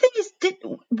 but the thing is,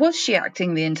 was she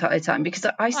acting the entire time? Because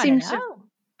I seem to...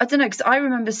 I don't know, because I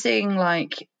remember seeing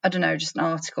like, I don't know, just an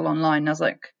article online, and I was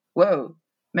like, whoa,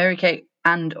 Mary-Kate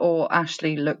and or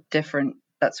Ashley look different.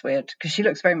 That's weird, because she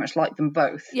looks very much like them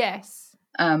both. Yes.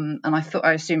 And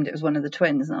I assumed it was one of the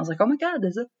twins, and I was like, oh my God,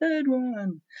 there's a third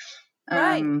one.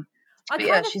 Right. I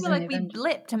kind of feel like we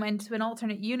blipped and went to an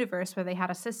alternate universe where they had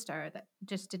a sister that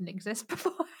just didn't exist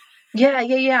before. Yeah,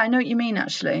 I know what you mean,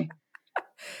 actually.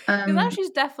 Because Ashley's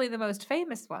definitely the most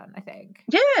famous one, I think.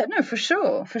 Yeah, no, for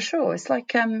sure. It's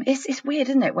like it's weird,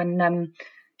 isn't it? When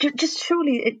just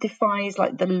surely it defies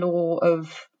like the law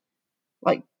of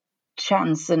like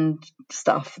chance and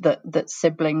stuff that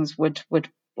siblings would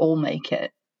all make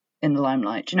it in the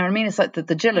limelight. Do you know what I mean? It's like the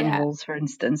Gyllenhaals, for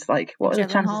instance. Like, what are the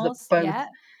chances that both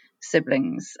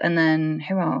siblings? And then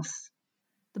who else?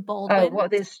 The Baldwins. Oh, what are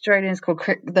the Australians called?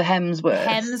 The Hemsworths.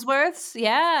 Hemsworths,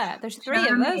 yeah. There's 3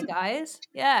 of those guys.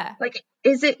 Yeah. Like,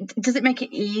 does it make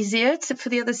it easier for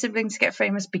the other siblings to get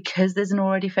famous because there's an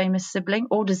already famous sibling,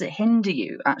 or does it hinder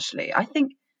you? Actually, I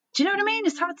think. Do you know what I mean?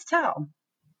 It's hard to tell.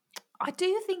 I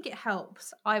do think it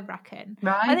helps. I reckon. I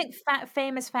right? think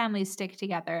famous families stick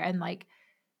together, and like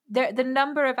the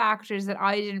number of actors that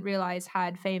I didn't realize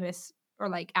had famous or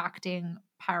like acting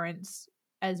parents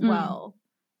as Mm. well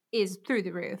is through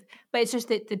the roof. But it's just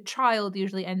that the child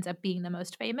usually ends up being the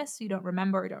most famous, so you don't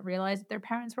remember or don't realize that their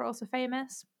parents were also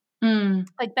famous. Mm.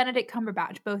 Like Benedict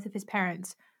Cumberbatch, both of his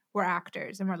parents were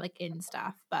actors and were like in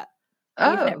stuff, but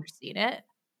we've never Oh, seen it.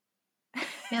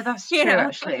 yeah, that's You true, know,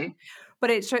 actually. but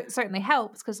it certainly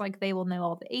helps because like they will know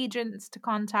all the agents to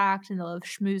contact and they'll have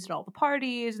schmoozed at all the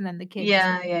parties, and then the kid just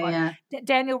Yeah, yeah, yeah.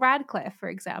 Daniel Radcliffe, for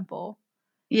example,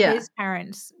 Yeah. his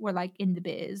parents were like in the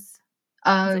biz,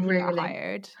 and Oh, so he got really?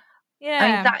 hired. I mean,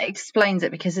 Yeah. that explains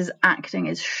it because his acting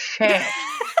is shit.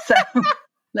 So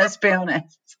let's be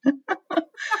honest. He's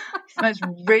the most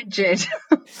rigid.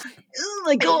 Oh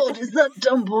my god, is that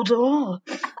Dumbledore?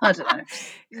 I don't know.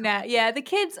 No, yeah,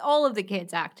 all of the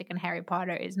kids acting in Harry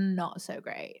Potter is not so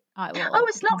great. I Oh, will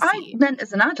it's not. I concede. meant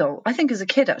as an adult. I think as a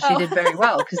kid actually Oh, did very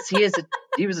well because he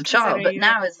was a so child, but you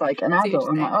now it's like an see what you're adult.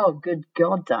 I'm like, saying. oh, good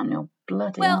God, Daniel,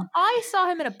 bloody Well, hell. I saw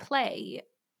him in a play.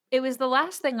 It was the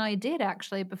last thing I did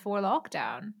actually before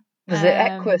lockdown. Was it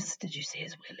Equus? Did you see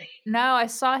his Willy? No, I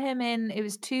saw him in it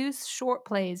was two short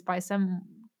plays by some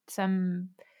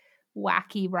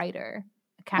wacky writer.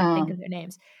 I can't think of their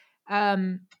names.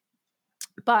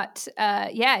 But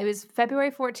yeah, it was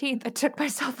February 14th. I took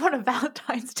myself on a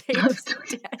Valentine's Day to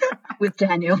see Daniel. With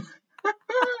Daniel. And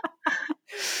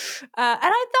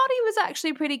I thought he was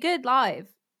actually pretty good live.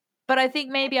 But I think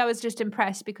maybe I was just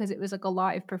impressed because it was like a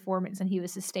live performance and he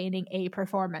was sustaining a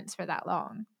performance for that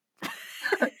long.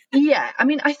 Yeah, I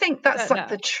mean, I think that's Don't like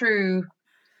know. the true,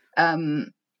 I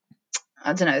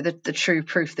don't know, the true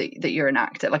proof that you're an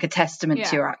actor, like a testament to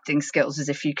Yeah. your acting skills is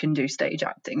if you can do stage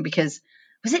acting. Because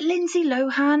was it Lindsay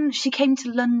Lohan? She came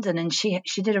to London and she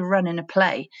did a run in a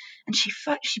play and she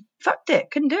fucked it,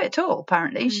 couldn't do it at all.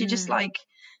 Apparently, she just like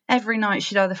every night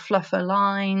she'd either fluff her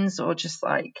lines or just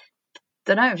like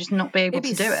don't know, just not be able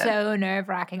It'd be to do it. so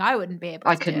nerve-wracking. I wouldn't be able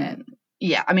I to do it. couldn't.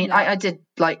 Yeah, I mean, No. I did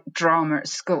like drama at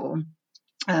school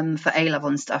for A level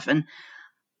and stuff, and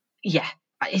yeah,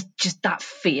 it's just that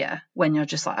fear when you're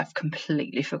just like, I've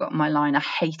completely forgotten my line. I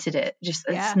hated it. Just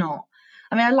it's not.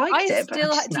 I mean, I liked it, but I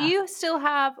just do you still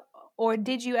have, or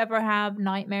did you ever have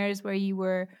nightmares where you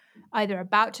were either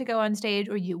about to go on stage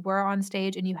or you were on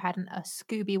stage and you hadn't a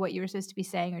Scooby what you were supposed to be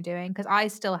saying or doing? Because I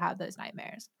still have those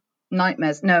nightmares.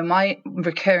 Nightmares. No, my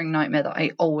recurring nightmare that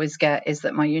I always get is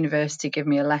that my university give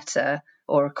me a letter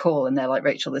or a call and they're like,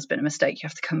 Rachel, there's been a mistake. You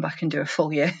have to come back and do a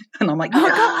full year. And I'm like, no. Oh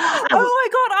my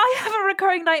God, I have a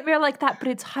recurring nightmare like that, but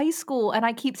it's high school. And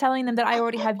I keep telling them that I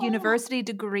already have university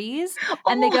degrees.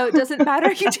 And they go, it doesn't matter.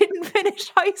 You didn't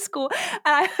finish high school. And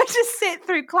I have to sit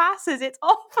through classes. It's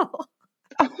awful.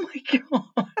 Oh my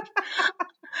God.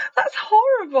 That's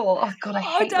horrible. Oh God, I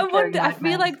hate recurring nightmares. I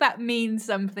feel like that means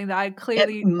something that I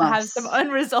clearly have some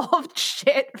unresolved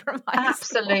shit from high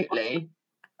school. Absolutely.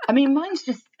 I mean, mine's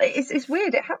just, it's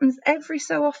weird. It happens every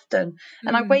so often.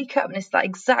 And I wake up and it's that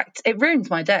exact, it ruins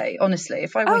my day, honestly.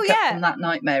 If I wake up from that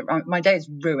nightmare, my day is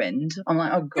ruined. I'm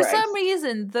like, oh, great. For some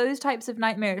reason, those types of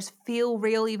nightmares feel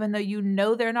real, even though you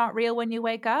know they're not real when you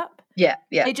wake up. Yeah,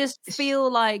 yeah. They just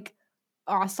feel like,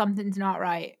 oh, something's not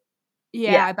right.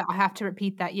 Yeah, I bet I have to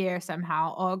repeat that year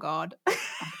somehow. Oh, God. Oh,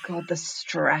 God, the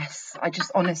stress.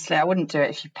 Honestly, I wouldn't do it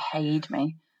if you paid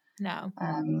me. No.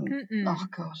 Oh,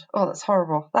 God. Oh, that's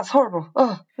horrible. That's horrible.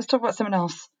 Oh, let's talk about something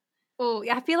else. Oh,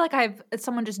 yeah, I feel like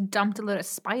someone just dumped a load of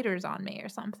spiders on me or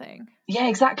something. Yeah,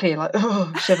 exactly. Like,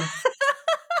 oh, shiver.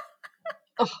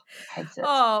 Oh, hate it.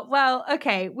 Oh, well,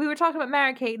 okay. We were talking about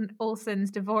Mary-Kate Olsen's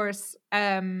divorce.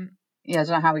 Yeah, I don't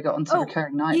know how we got onto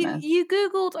recurring nightmares. You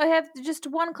Googled, I have just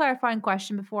one clarifying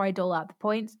question before I dole out the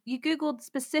points. You Googled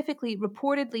specifically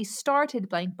reportedly started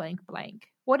blank, blank, blank.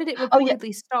 What did it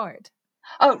reportedly start?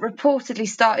 Oh, reportedly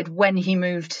started when he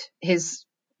moved his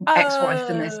ex-wife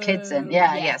and his kids in.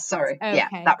 Yeah, sorry. Okay, yeah,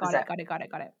 that was got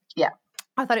it. Yeah.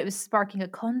 I thought it was sparking a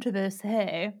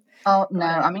controversy. Oh, no,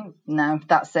 I mean, no,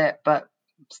 that's it, but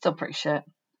still pretty shit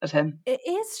of him. It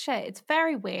is shit. It's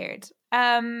very weird.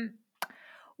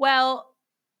 Well,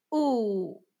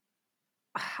 ooh,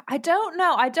 I don't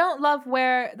know. I don't love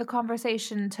where the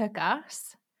conversation took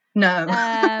us. No.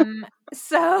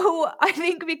 So I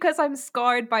think because I'm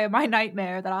scarred by my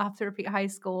nightmare that I'll have to repeat high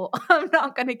school, I'm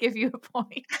not going to give you a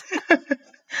point.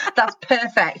 That's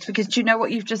perfect, because do you know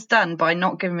what you've just done by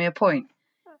not giving me a point?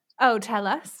 Oh, tell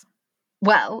us.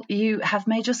 Well, you have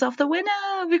made yourself the winner.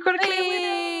 We've got a clear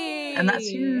winner. And that's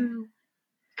you.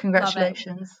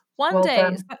 Congratulations. One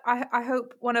day, I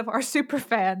hope one of our super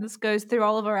fans goes through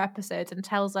all of our episodes and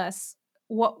tells us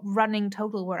what running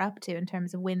total we're up to in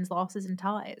terms of wins, losses, and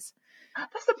ties.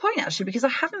 That's the point, actually, because I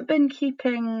haven't been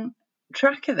keeping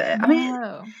track of it. No. I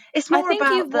mean, it's more I think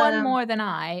about you've won more than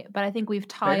I, but I think we've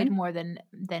tied Really? more than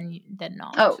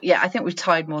not. Oh, yeah, I think we've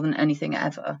tied more than anything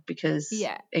ever because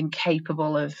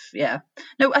incapable of,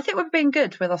 No, I think we're being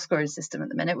good with our scoring system at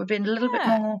the minute. We're being a little bit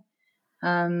more...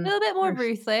 a little bit more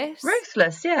ruthless.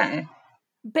 Ruthless, yeah.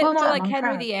 Bit more like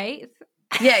Henry VIII.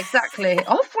 Yeah, exactly.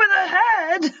 Off with her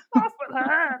head. Off with her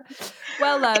head.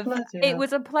 Well, love, it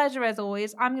was a pleasure as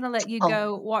always. I'm going to let you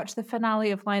go watch the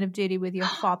finale of Line of Duty with your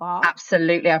father.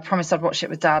 Absolutely. I promised I'd watch it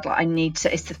with Dad. Like, I need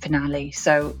to. It's the finale.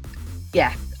 So,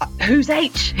 yeah. Who's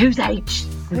H? Who's H?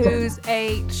 Who's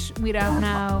H? We don't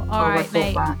know. All right,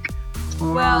 mate.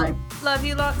 Well, love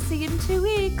you lots. See you in 2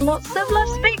 weeks. Lots of love.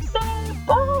 Speak